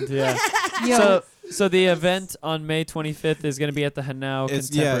 Ruined. Yeah. Yo. So the event on May 25th is going to be at the Hanau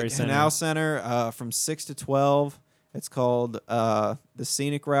Contemporary Center. Hanau Center from 6 to 12. It's called the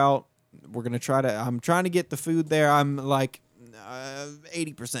Scenic Route. We're gonna try to. I'm trying to get the food there. I'm like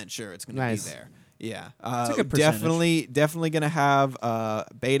 80% sure it's gonna Nice. be there. Yeah, a good percentage. definitely gonna have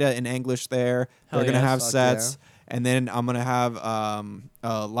beta in English there. Hell They're gonna yeah. have Fuck sets, and then I'm gonna have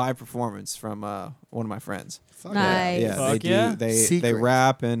a live performance from one of my friends. Fuck Nice. Yeah, Fuck they yeah. do. They Secret.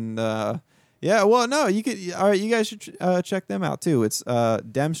 rap and yeah. Well, no, you could. All right, you guys should check them out too. It's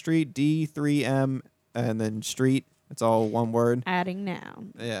Dem Street, D3M, and then Street. It's all one word. Adding now.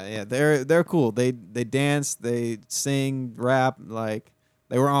 Yeah. They're cool. They dance, they sing, rap. Like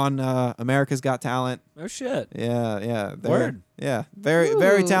they were on America's Got Talent. Oh shit. Yeah. Word. Yeah. Very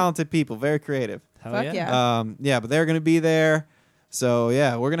Ooh. talented people. Very creative. Hell Fuck yeah. yeah. But they're gonna be there. So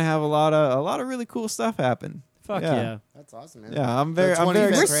yeah, we're gonna have a lot of really cool stuff happen. Fuck yeah. yeah. That's awesome, man. Yeah, I'm The very 25th,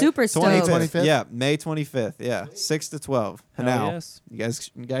 We're right? super stoked. 25th? Yeah, May 25th. Yeah, 6 to 12. Hell Hanau. yes.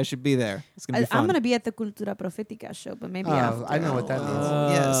 You guys should be there. It's gonna be fun. I'm gonna be at the Cultura Profética show, but maybe Oh, after. I know what that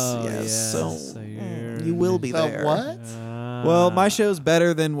means. Yes. So you're- you will be The there. what? Well, my show's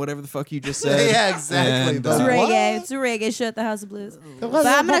better than whatever the fuck you just said. Yeah, exactly. And, The It's uh, what? reggae. It's a reggae show at the House of Blues. But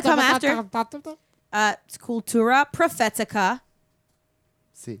I'm gonna come after. It's Cultura Profética.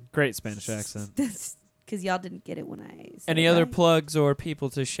 See. Great Spanish accent. Because y'all didn't get it when I said Any it other right. plugs or people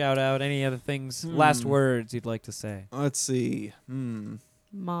to shout out? Any other things? Last words you'd like to say? Let's see.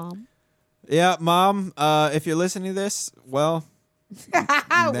 Mom. Yeah, Mom. If you're listening to this, well,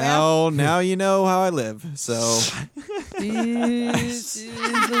 now you know how I live. So This is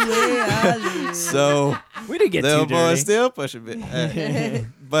the way I live. so We didn't get little too boy dirty. still push a bit.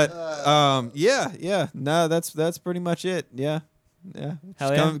 But yeah. No, that's pretty much it. Yeah. Hell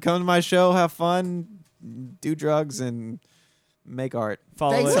Just yeah. come to my show, have fun, do drugs, and make art.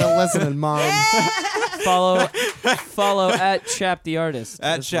 Follow Thanks it. for listening, Mom. follow at Chap the Artist.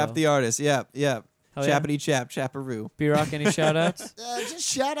 At as Chap well. the Artist. Yeah. Hell yeah. Chappity Chap, Chaparoo. B-Rock, any shout outs? Just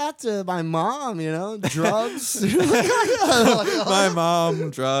shout out to my mom, drugs. My mom,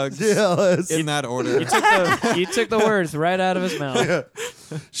 drugs. Yeah, In that order. You took the words right out of his mouth.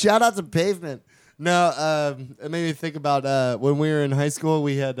 shout out to Pavement. No, it made me think about when we were in high school,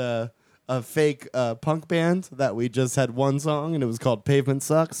 we had a fake punk band that we just had one song, and it was called Pavement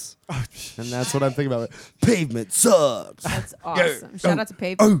Sucks. And that's what I'm thinking about. Pavement Sucks. That's awesome. Shout out to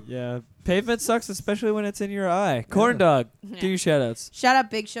Pavement. Yeah. Pavement sucks, especially when it's in your eye. Corn Dog, do your shout outs. Shout out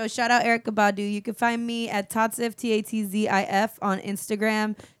Big Show. Shout out Erica Badu. You can find me at Tatzif, Tatzif on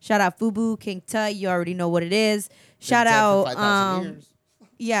Instagram. Shout out Fubu, King Tut. You already know what it is. Shout Been dead for out 5,000 years.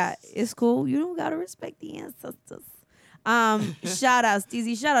 yeah, it's cool. You don't gotta respect the ancestors. Shout out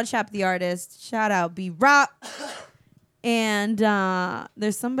Steezy. Shout out Chap the Artist. Shout out B Rock. And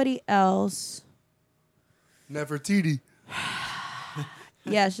there's somebody else. Nefertiti.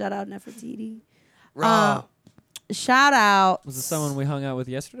 Yeah, shout out Nefertiti. Raw. Shout out. Was it someone we hung out with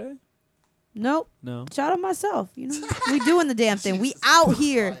yesterday? Nope. No. Shout out myself. You know, we doing the damn thing. We out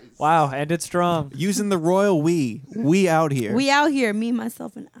here. Wow, ended strong. Using the royal we. We out here. We out here. Me,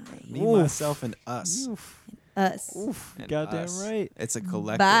 myself, and I. Me, myself, and us. Us. And Goddamn us. right. It's a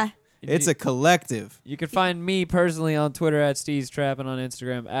collective. Bye. It's a collective. You can find me personally on Twitter at Steez Trap and on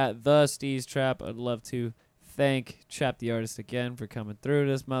Instagram at the Steez Trap. I'd love to thank Chap the Artist again for coming through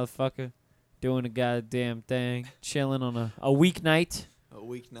this motherfucker, doing a goddamn thing, chilling on a weeknight. A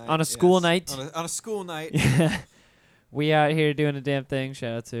weeknight. On a school night. On a school night. We out here doing a damn thing.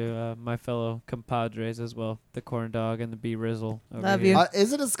 Shout out to my fellow compadres as well, the Corn Dog and the B Rizzle. over Love here. you.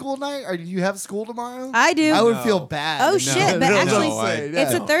 Is it a school night, or do you have school tomorrow? I do. I would No. feel bad. Oh, No. shit. But No, actually, no,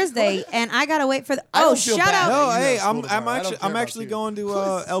 it's a Thursday, and I gotta wait for the. I Oh, don't feel shout bad. out No, You hey, have school tomorrow. I don't care I'm about actually you. going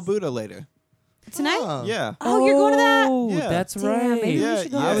to El Buddha later. tonight. Oh. Yeah. Oh, you're going to that? Oh, Yeah. that's Damn, right. maybe we Yeah,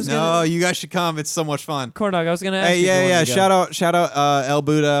 should go. yeah. I was No, you guys should come. It's so much fun. Corn Dog, I was gonna ask Hey, you. if you yeah. wanted to go. Shout out El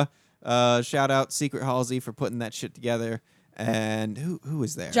Buddha. Shout out Secret Halsey for putting that shit together. And who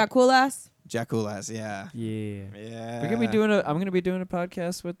was there? Jaculas. Jaculas, yeah. Yeah. Yeah. We're gonna be I'm gonna be doing a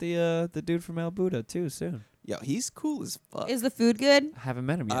podcast with the dude from El Buddha too soon. Yo, he's cool as fuck. Is the food good? I haven't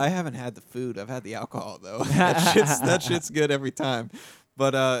met him yet. I haven't had the food. I've had the alcohol though. that shit's good every time.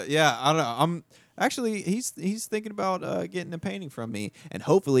 But yeah, I don't know. Actually, he's thinking about getting a painting from me, and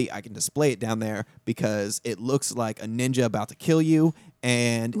hopefully I can display it down there because it looks like a ninja about to kill you,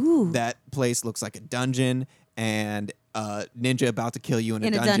 and that place looks like a dungeon, and ninja about to kill you in a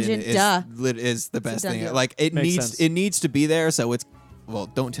dungeon is the best thing. Like it needs to be there, so it's. Well,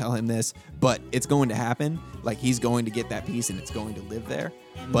 don't tell him this, but it's going to happen. Like he's going to get that piece, and it's going to live there.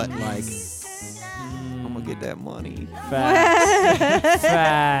 But like. I'm gonna get that money. Facts.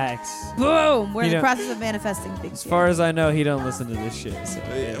 Facts. Boom. We're in the process of manifesting things. As far as I know, he don't listen to this shit. So,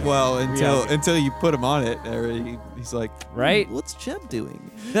 well, until you put him on it, he's like, right? What's Chap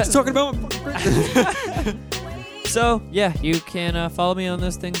doing? He's talking about. So yeah, you can follow me on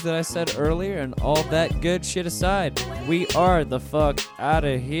those things that I said earlier, and all that good shit aside, we are the fuck out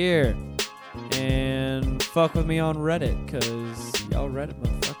of here. And fuck with me on Reddit, cause y'all Reddit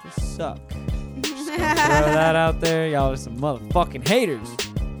motherfuckers suck. Throw that out there. Y'all are some motherfucking haters.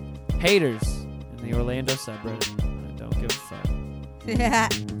 Haters in the Orlando subreddit. I don't give a fuck. Yeah.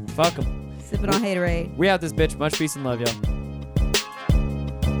 Fuck them. Sip it on Haterade. We out this bitch. Much peace and love, y'all.